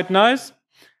quite nice.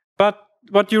 But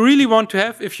what you really want to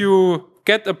have, if you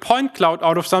get a point cloud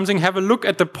out of something, have a look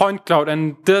at the point cloud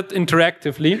and that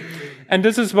interactively. And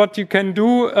this is what you can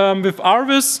do with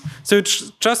Arvis. So you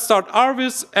just start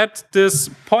Arvis, add this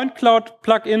point cloud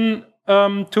plugin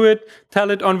to it,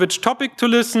 tell it on which topic to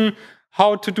listen,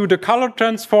 how to do the color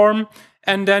transform,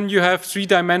 and then you have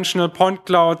 3-dimensional point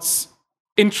clouds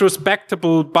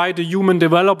introspectable by the human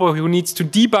developer who needs to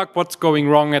debug what's going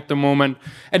wrong at the moment.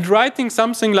 And writing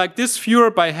something like this viewer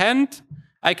by hand,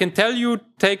 I can tell you,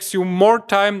 takes you more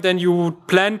time than you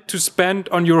planned to spend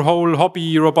on your whole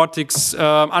hobby robotics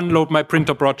unload my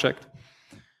printer project.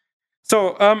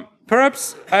 So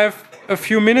perhaps I have a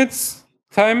few minutes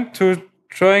time to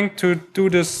trying to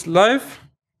do this live.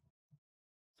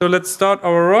 So let's start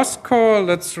our ROS call.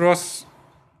 Let's ROS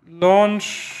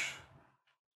launch.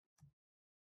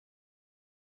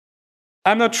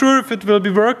 I'm not sure if it will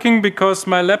be working because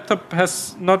my laptop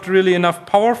has not really enough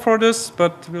power for this,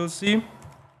 but we'll see.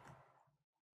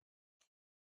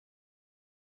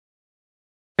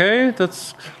 Okay,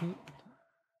 that's...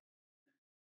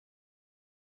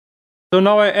 So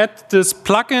now I add this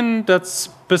plugin that's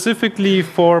specifically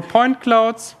for point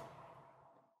clouds.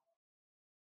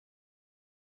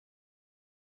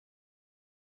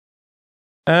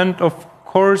 And of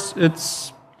course,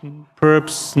 it's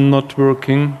perhaps not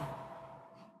working.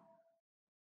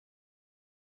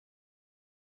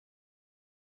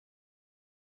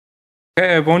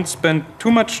 Okay, I won't spend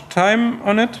too much time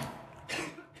on it.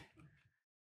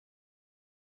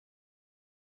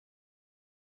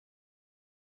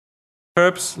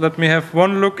 Perhaps let me have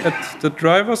one look at the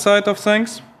driver side of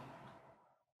things.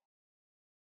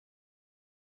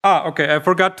 Okay, I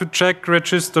forgot to check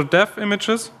register dev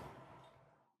images.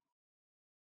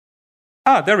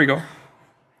 There we go.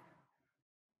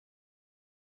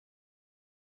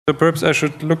 So perhaps I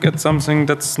should look at something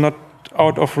that's not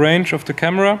out of range of the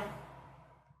camera.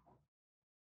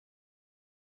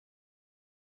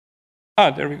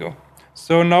 There we go.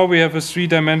 So now we have a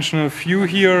 3-dimensional view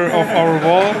here of our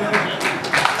wall.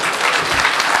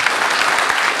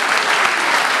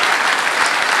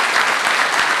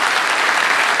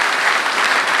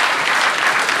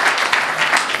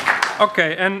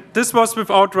 Okay, and this was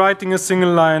without writing a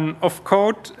single line of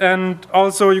code, and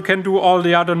also you can do all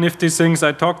the other nifty things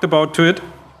I talked about to it.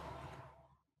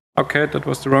 Okay, that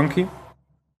was the wrong key.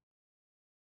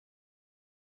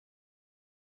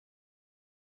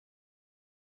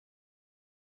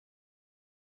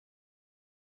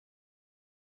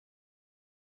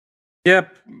 Yeah,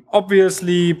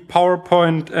 obviously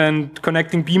PowerPoint and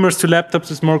connecting beamers to laptops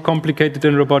is more complicated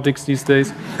than robotics these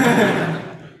days.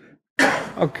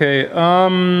 Okay,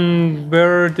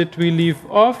 where did we leave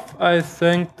off? I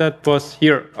think that was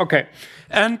here. Okay,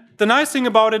 and the nice thing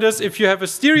about it is if you have a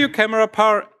stereo camera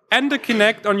pair and a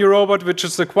Kinect on your robot, which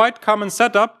is a quite common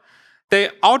setup, they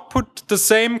output the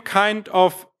same kind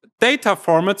of data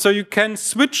format, so you can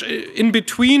switch in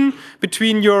between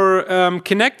your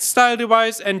Kinect style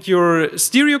device and your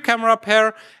stereo camera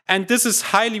pair, and this is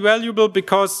highly valuable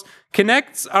because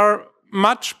Kinects are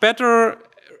much better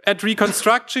at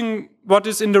reconstructing what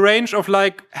is in the range of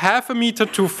like 0.5 meter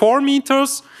to 4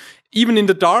 meters, even in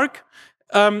the dark.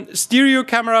 Stereo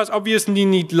cameras obviously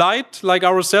need light, like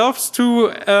ourselves,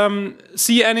 to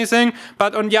see anything.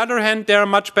 But on the other hand, they're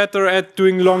much better at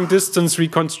doing long distance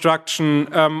reconstruction.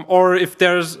 Or if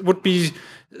there would be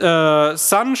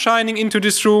sun shining into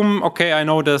this room, okay, I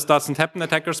know this doesn't happen at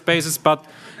hackerspaces, but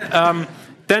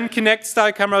then Kinect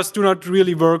style cameras do not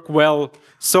really work well.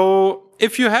 So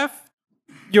if you have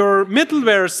your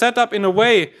middleware set up in a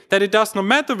way that it does not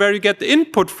matter where you get the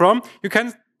input from, you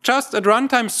can just at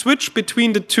runtime switch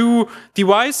between the two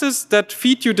devices that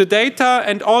feed you the data,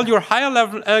 and all your higher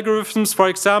level algorithms, for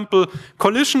example,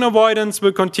 collision avoidance,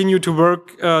 will continue to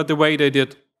work the way they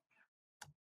did.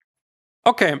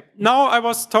 Okay, now I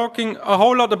was talking a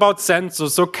whole lot about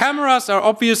sensors. So cameras are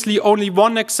obviously only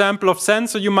one example of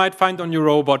sensor you might find on your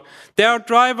robot. There are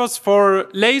drivers for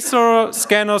laser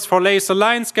scanners, for laser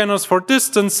line scanners, for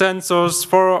distance sensors,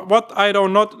 for what I do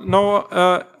not know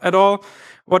at all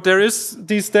what there is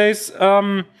these days.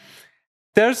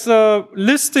 There's a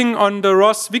listing on the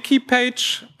ROS wiki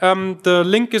page. The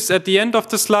link is at the end of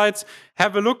the slides.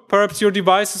 Have a look. Perhaps your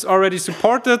device is already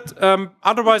supported.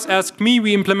 Otherwise, ask me.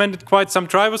 We implemented quite some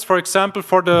drivers. For example,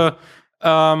 for the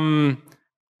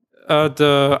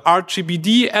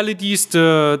RGBD LEDs,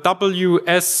 the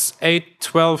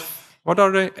WS812. What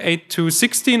are they? 8 to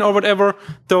 16 or whatever.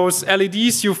 Those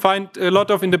LEDs you find a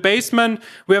lot of in the basement.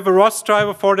 We have a ROS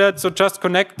driver for that, so just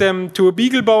connect them to a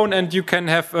BeagleBone and you can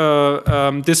have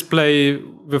a display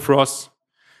with ROS.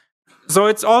 So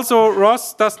it's also,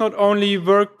 ROS does not only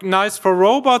work nice for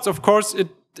robots, of course it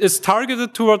is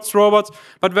targeted towards robots,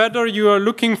 but whether you are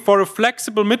looking for a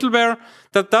flexible middleware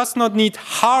that does not need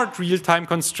hard real-time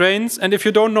constraints, and if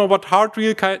you don't know what hard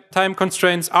real-time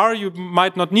constraints are, you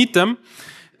might not need them.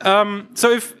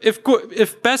 So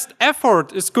if best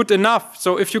effort is good enough,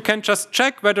 so if you can just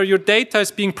check whether your data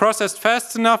is being processed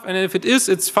fast enough, and if it is,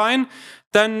 it's fine,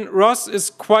 then ROS is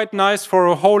quite nice for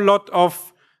a whole lot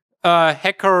of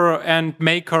hacker and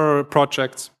maker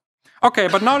projects. Okay,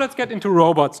 but now let's get into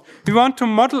robots. We want to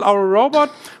model our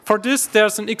robot. For this,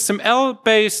 there's an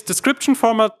XML-based description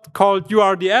format called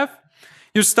URDF.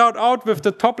 You start out with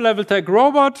the top-level tag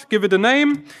robot, give it a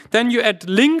name, then you add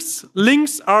links.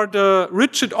 Links are the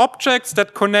rigid objects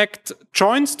that connect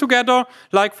joints together.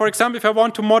 Like, for example, if I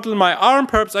want to model my arm,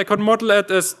 perhaps I could model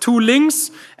it as 2 links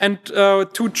and 2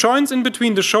 joints in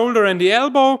between the shoulder and the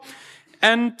elbow.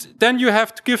 And then you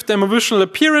have to give them a visual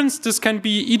appearance. This can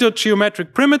be either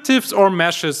geometric primitives or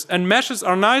meshes. And meshes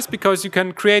are nice because you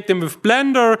can create them with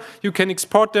Blender, you can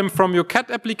export them from your CAD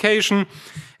application,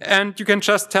 and you can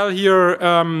just tell here,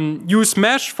 use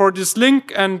mesh for this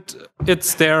link, and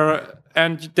it's there.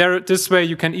 And this way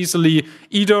you can easily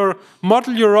either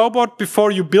model your robot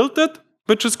before you build it,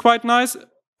 which is quite nice,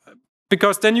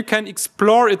 because then you can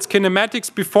explore its kinematics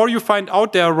before you find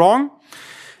out they are wrong.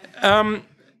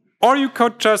 Or you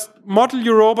could just model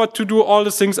your robot to do all the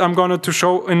things I'm going to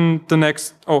show in the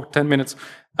next 10 minutes.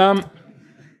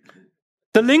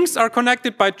 The links are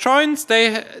connected by joints.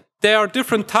 They are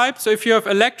different types. So if you have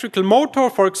electrical motor,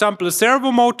 for example, a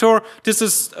servo motor, this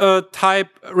is type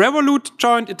revolute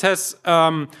joint. It has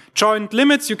joint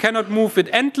limits. You cannot move it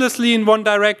endlessly in one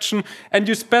direction. And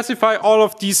you specify all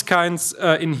of these kinds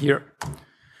in here.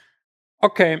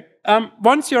 Okay.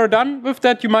 Once you're done with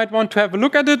that, you might want to have a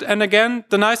look at it. And again,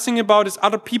 the nice thing about it is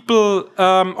other people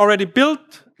already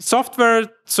built software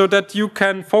so that you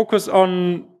can focus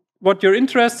on what you're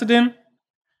interested in.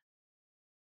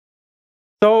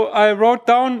 So I wrote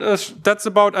down, that's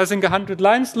about, I think, 100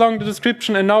 lines long, the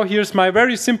description. And now here's my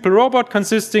very simple robot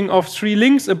consisting of 3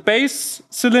 links, a base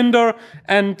cylinder,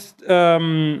 and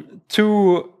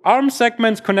 2 arm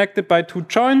segments connected by 2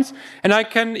 joints. And I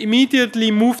can immediately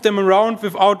move them around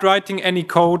without writing any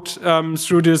code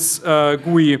through this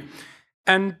GUI.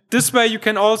 And this way you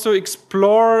can also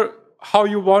explore how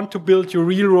you want to build your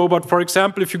real robot. For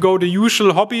example, if you go the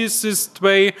usual hobbyist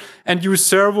way and use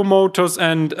servo motors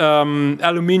and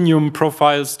aluminium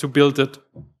profiles to build it.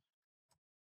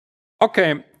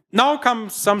 Okay, now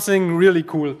comes something really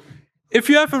cool. If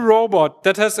you have a robot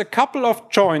that has a couple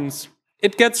of joints,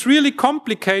 it gets really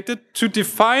complicated to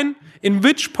define in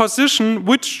which position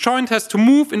which joint has to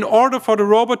move in order for the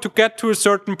robot to get to a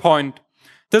certain point.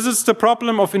 This is the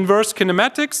problem of inverse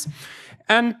kinematics.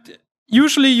 And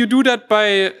usually you do that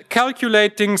by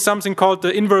calculating something called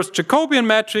the inverse Jacobian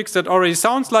matrix. That already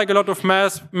sounds like a lot of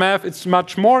math. It's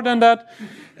much more than that.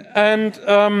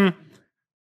 And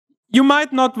you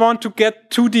might not want to get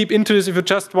too deep into this if you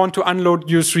just want to unload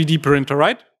your 3D printer,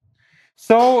 right?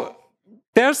 So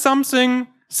there's something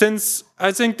since,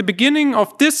 I think, the beginning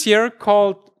of this year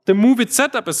called the Move It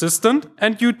Setup Assistant.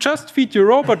 And you just feed your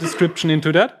robot description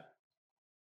into that.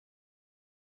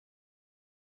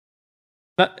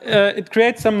 It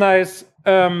creates some nice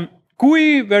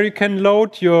GUI where you can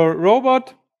load your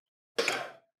robot.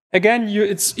 Again,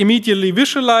 it's immediately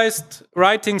visualized.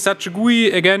 Writing such a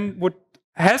GUI, again,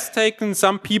 has taken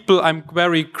some people, I'm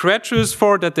very grateful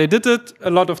for that they did it, a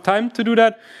lot of time to do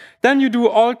that. Then you do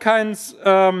all kinds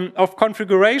of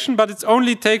configuration, but it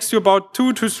only takes you about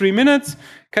 2 to 3 minutes.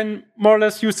 Can more or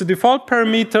less use the default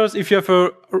parameters. If you have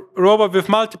a robot with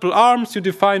multiple arms, you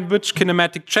define which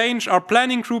kinematic change are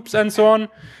planning groups and so on.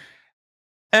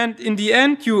 And in the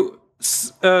end, you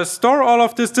store all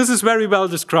of this. This is very well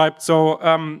described. So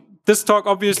this talk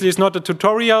obviously is not a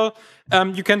tutorial.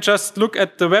 You can just look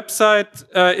at the website.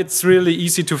 It's really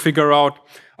easy to figure out.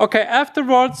 Okay,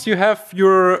 afterwards, you have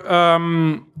your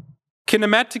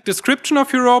kinematic description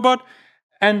of your robot,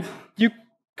 and you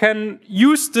can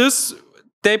use this.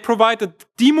 They provide a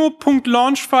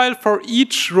demo.launch file for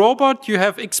each robot you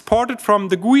have exported from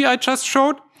the GUI I just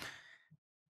showed.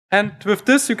 And with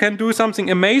this, you can do something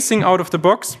amazing out of the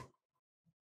box.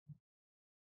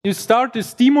 You start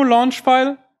this demo launch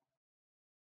file.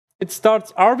 It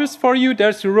starts Arvis for you.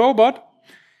 There's your robot.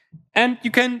 And you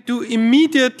can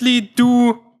immediately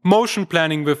do motion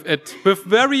planning with it, with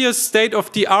various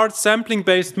state-of-the-art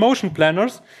sampling-based motion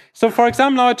planners. So for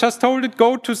example, now I just told it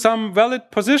go to some valid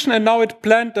position, and now it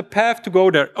planned a path to go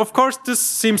there. Of course, this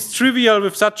seems trivial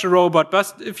with such a robot,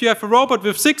 but if you have a robot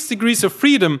with 6 degrees of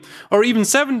freedom, or even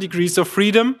 7 degrees of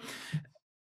freedom,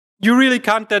 you really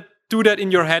can't do that in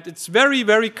your head. It's very,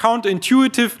 very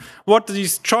counterintuitive what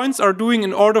these joints are doing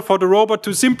in order for the robot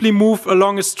to simply move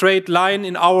along a straight line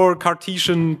in our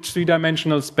Cartesian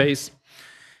 3-dimensional space.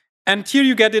 And here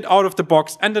you get it out of the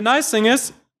box. And the nice thing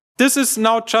is, this is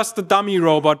now just a dummy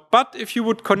robot. But if you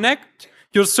would connect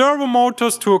your servo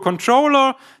motors to a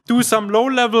controller, do some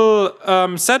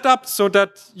low-level setup so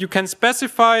that you can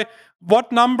specify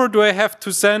what number do I have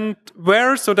to send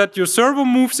where so that your servo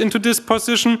moves into this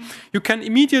position, you can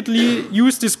immediately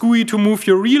use this GUI to move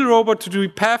your real robot, to do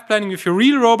path planning with your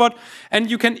real robot.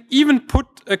 And you can even put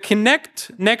a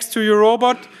Kinect next to your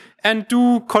robot and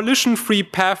do collision-free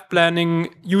path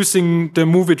planning using the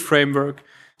Move It framework.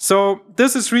 So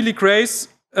this is really great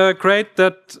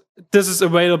that this is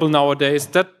available nowadays.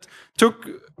 That took,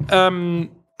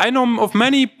 I know of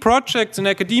many projects in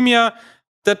academia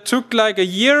that took like a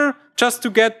year just to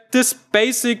get this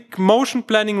basic motion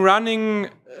planning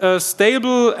running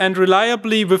stable and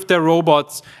reliably with their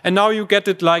robots. And now you get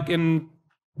it like in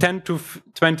 10 to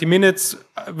 20 minutes,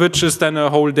 which is then a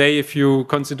whole day if you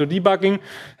consider debugging.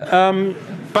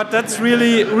 But that's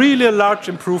really, really a large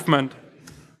improvement.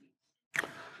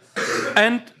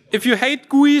 And if you hate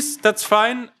GUIs, that's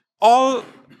fine.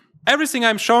 Everything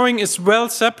I'm showing is well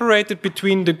separated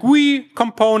between the GUI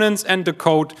components and the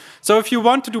code. So if you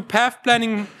want to do path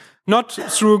planning, not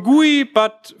through a GUI,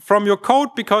 but from your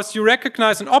code, because you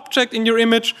recognize an object in your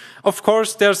image, of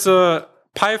course, there's a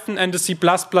Python and a C++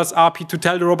 API to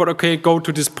tell the robot, okay, go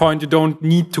to this point. You don't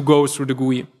need to go through the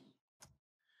GUI.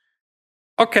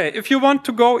 Okay, if you want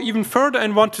to go even further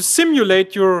and want to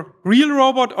simulate your real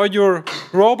robot or your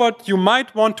robot you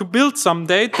might want to build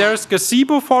someday, there's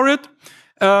Gazebo for it.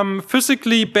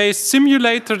 Physically based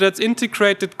simulator that's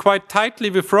integrated quite tightly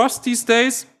with ROS these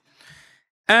days.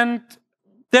 And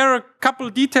there are a couple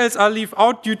details I'll leave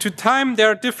out due to time.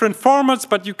 There are different formats,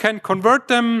 but you can convert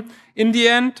them in the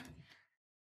end.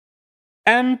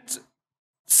 And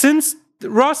since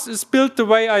ROS is built the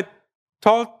way I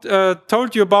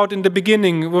told you about in the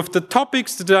beginning with the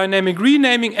topics, the dynamic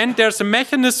renaming, and there's a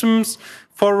mechanisms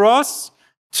for us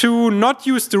to not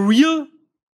use the real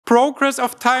progress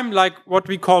of time, like what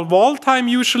we call wall time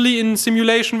usually in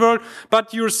simulation world,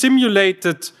 but your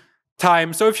simulated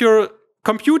time. So if your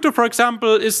computer, for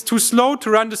example, is too slow to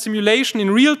run the simulation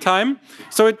in real time,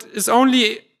 so it is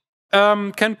only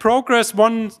can progress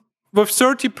with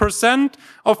 30%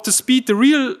 of the speed the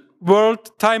real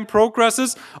world time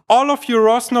progresses, all of your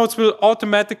ROS nodes will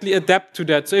automatically adapt to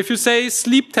that. So if you say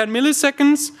sleep 10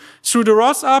 milliseconds through the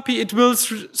ROS API, it will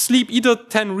sleep either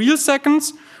 10 real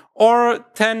seconds or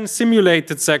 10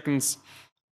 simulated seconds.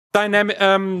 Dynamic,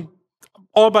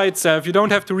 all by itself. You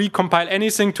don't have to recompile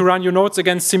anything to run your nodes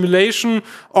against simulation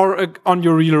or on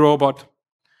your real robot.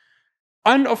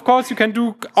 And of course, you can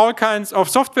do all kinds of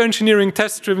software engineering,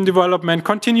 test-driven development,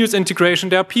 continuous integration.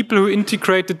 There are people who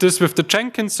integrated this with the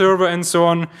Jenkins server and so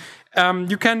on.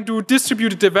 You can do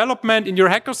distributed development in your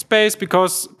hackerspace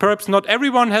because perhaps not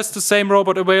everyone has the same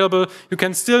robot available. You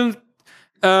can still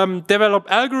develop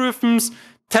algorithms,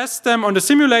 test them on the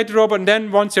simulated robot, and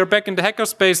then once you're back in the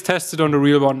hackerspace, test it on the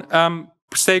real one.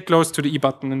 Stay close to the E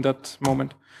button in that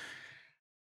moment.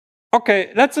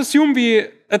 Okay, let's assume we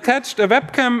attached a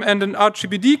webcam and an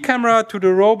RGBD camera to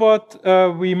the robot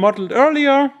we modeled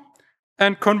earlier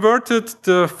and converted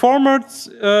the formats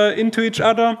into each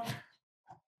other.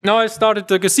 Now I started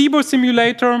the gazebo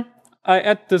simulator. I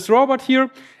add this robot here.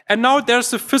 And now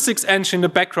there's a physics engine in the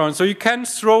background. So you can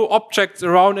throw objects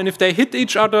around, and if they hit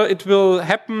each other, it will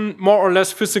happen more or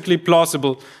less physically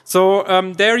plausible. So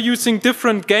they're using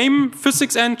different game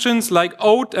physics engines like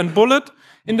Oat and Bullet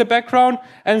in the background.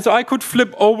 And so I could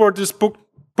flip over this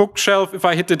bookshelf if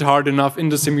I hit it hard enough in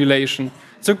the simulation.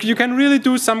 So you can really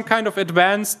do some kind of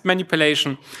advanced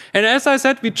manipulation. And as I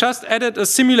said, we just added a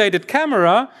simulated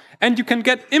camera, and you can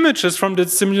get images from the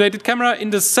simulated camera in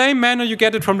the same manner you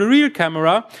get it from the real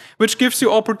camera, which gives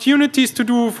you opportunities to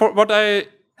do for what I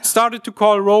started to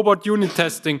call robot unit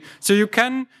testing. So you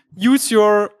can use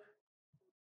your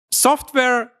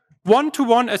software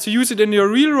one-to-one as you use it in your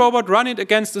real robot, run it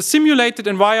against a simulated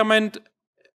environment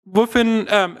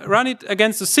run it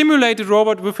against a simulated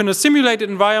robot within a simulated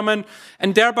environment,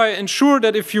 and thereby ensure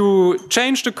that if you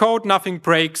change the code, nothing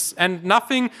breaks, and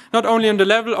nothing, not only on the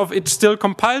level of it still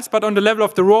compiles, but on the level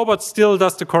of the robot still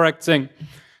does the correct thing.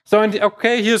 So,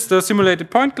 okay, here's the simulated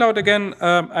point cloud again.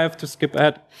 I have to skip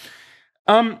ahead.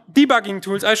 Debugging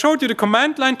tools. I showed you the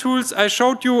command line tools. I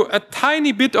showed you a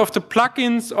tiny bit of the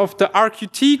plugins of the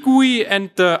RQT GUI and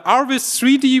the RViz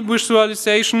 3D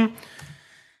visualization.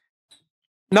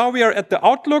 Now we are at the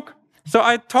Outlook. So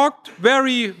I talked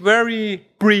very, very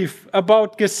brief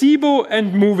about Gazebo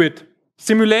and Move It,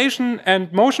 simulation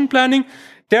and motion planning.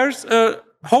 There's a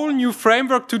whole new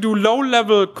framework to do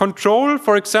low-level control,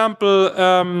 for example,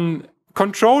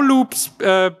 control loops,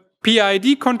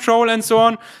 PID control, and so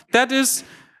on. That is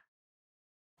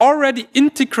already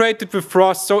integrated with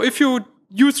ROS. So if you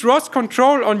use ROS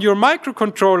control on your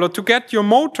microcontroller to get your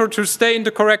motor to stay in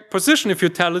the correct position if you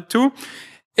tell it to,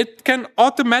 it can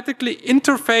automatically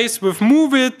interface with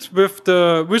Move It, with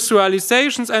the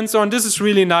visualizations and so on. This is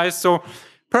really nice. So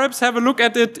perhaps have a look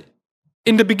at it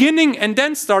in the beginning and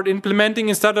then start implementing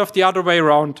instead of the other way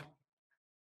around.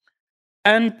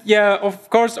 And yeah, of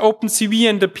course, OpenCV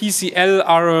and the PCL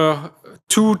are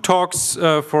two talks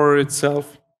for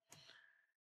itself.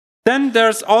 Then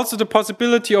there's also the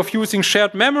possibility of using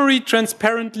shared memory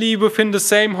transparently within the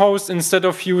same host instead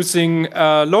of using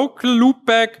local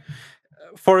loopback.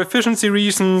 For efficiency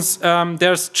reasons,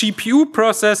 there's GPU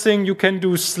processing. You can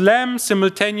do SLAM,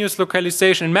 simultaneous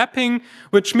localization and mapping,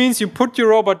 which means you put your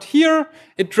robot here,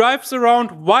 it drives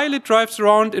around. While it drives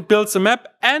around, it builds a map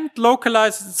and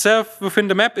localizes itself within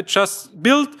the map it just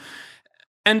built.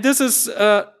 And this is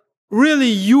a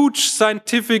really huge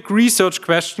scientific research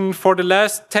question for the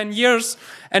last 10 years.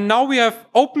 And now we have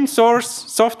open source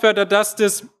software that does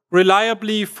this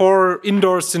reliably for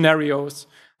indoor scenarios.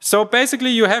 So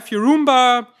basically, you have your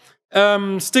Roomba,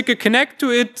 stick a Kinect to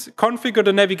it, configure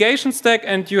the navigation stack,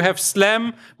 and you have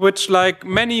SLAM, which like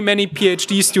many, many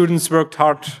PhD students worked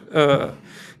hard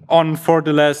on for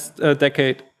the last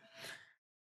decade.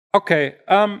 Okay,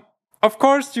 of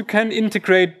course, you can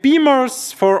integrate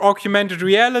beamers for augmented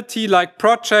reality, like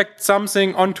project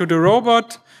something onto the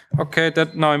robot. Okay,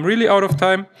 that now I'm really out of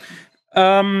time.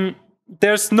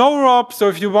 There's NoROP, so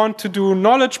if you want to do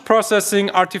knowledge processing,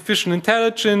 artificial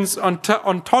intelligence,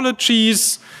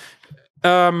 ontologies,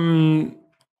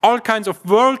 all kinds of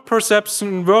world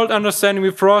perception, world understanding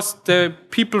with ROS, the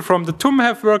people from the TUM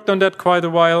have worked on that quite a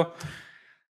while.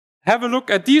 Have a look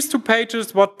at these two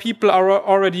pages, what people are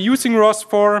already using ROS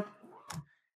for.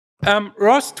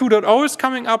 ROS 2.0 is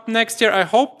coming up next year. I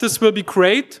hope this will be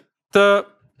great. The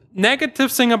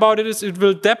negative thing about it is it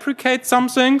will deprecate some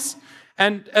things.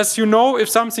 And as you know, if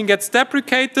something gets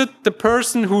deprecated, the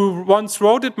person who once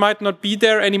wrote it might not be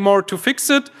there anymore to fix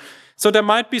it. So there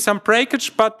might be some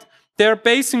breakage, but they're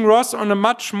basing ROS on a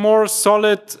much more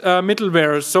solid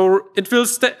middleware. So it will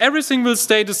everything will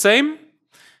stay the same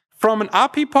from an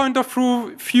API point of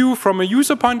view, from a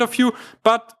user point of view,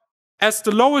 but as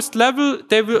the lowest level,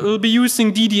 they will be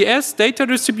using DDS, data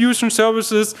distribution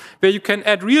services, where you can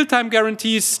add real-time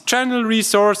guarantees, channel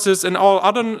resources, and all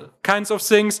other kinds of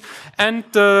things. And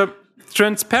the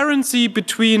transparency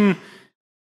between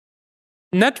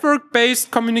network-based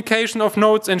communication of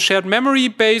nodes and shared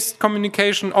memory-based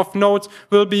communication of nodes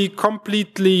will be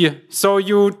completely, so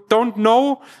you don't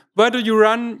know whether you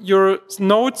run your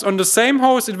nodes on the same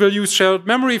host, it will use shared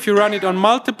memory. If you run it on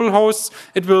multiple hosts,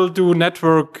 it will do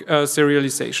network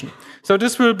serialization. So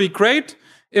this will be great.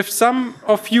 If some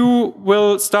of you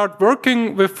will start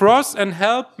working with ROS and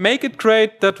help make it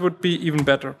great, that would be even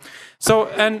better. So,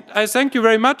 and I thank you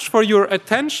very much for your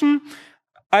attention.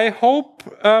 I hope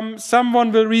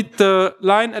someone will read the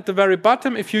line at the very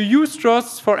bottom. If you use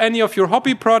ROS for any of your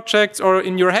hobby projects or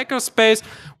in your hackerspace,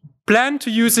 plan to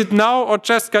use it now or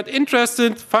just got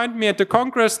interested, find me at the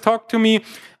Congress, talk to me.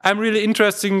 I'm really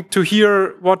interested to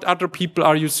hear what other people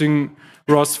are using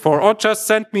ROS for. Or just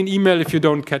send me an email if you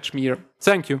don't catch me here.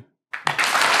 Thank you.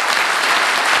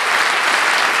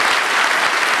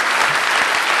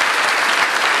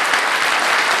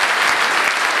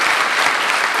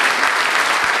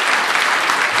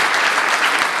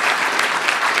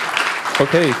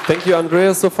 Okay, thank you,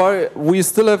 Andreas. So far, we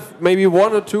still have maybe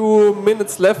 1 or 2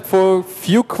 minutes left for a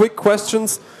few quick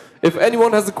questions. If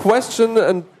anyone has a question,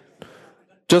 and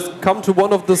just come to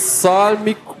one of the Saal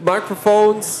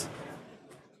microphones.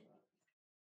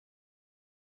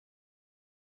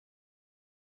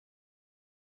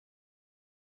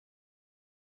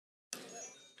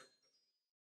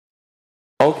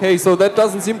 Okay, so that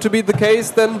doesn't seem to be the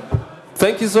case then.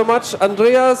 Thank you so much,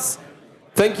 Andreas.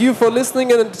 Thank you for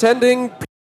listening and attending.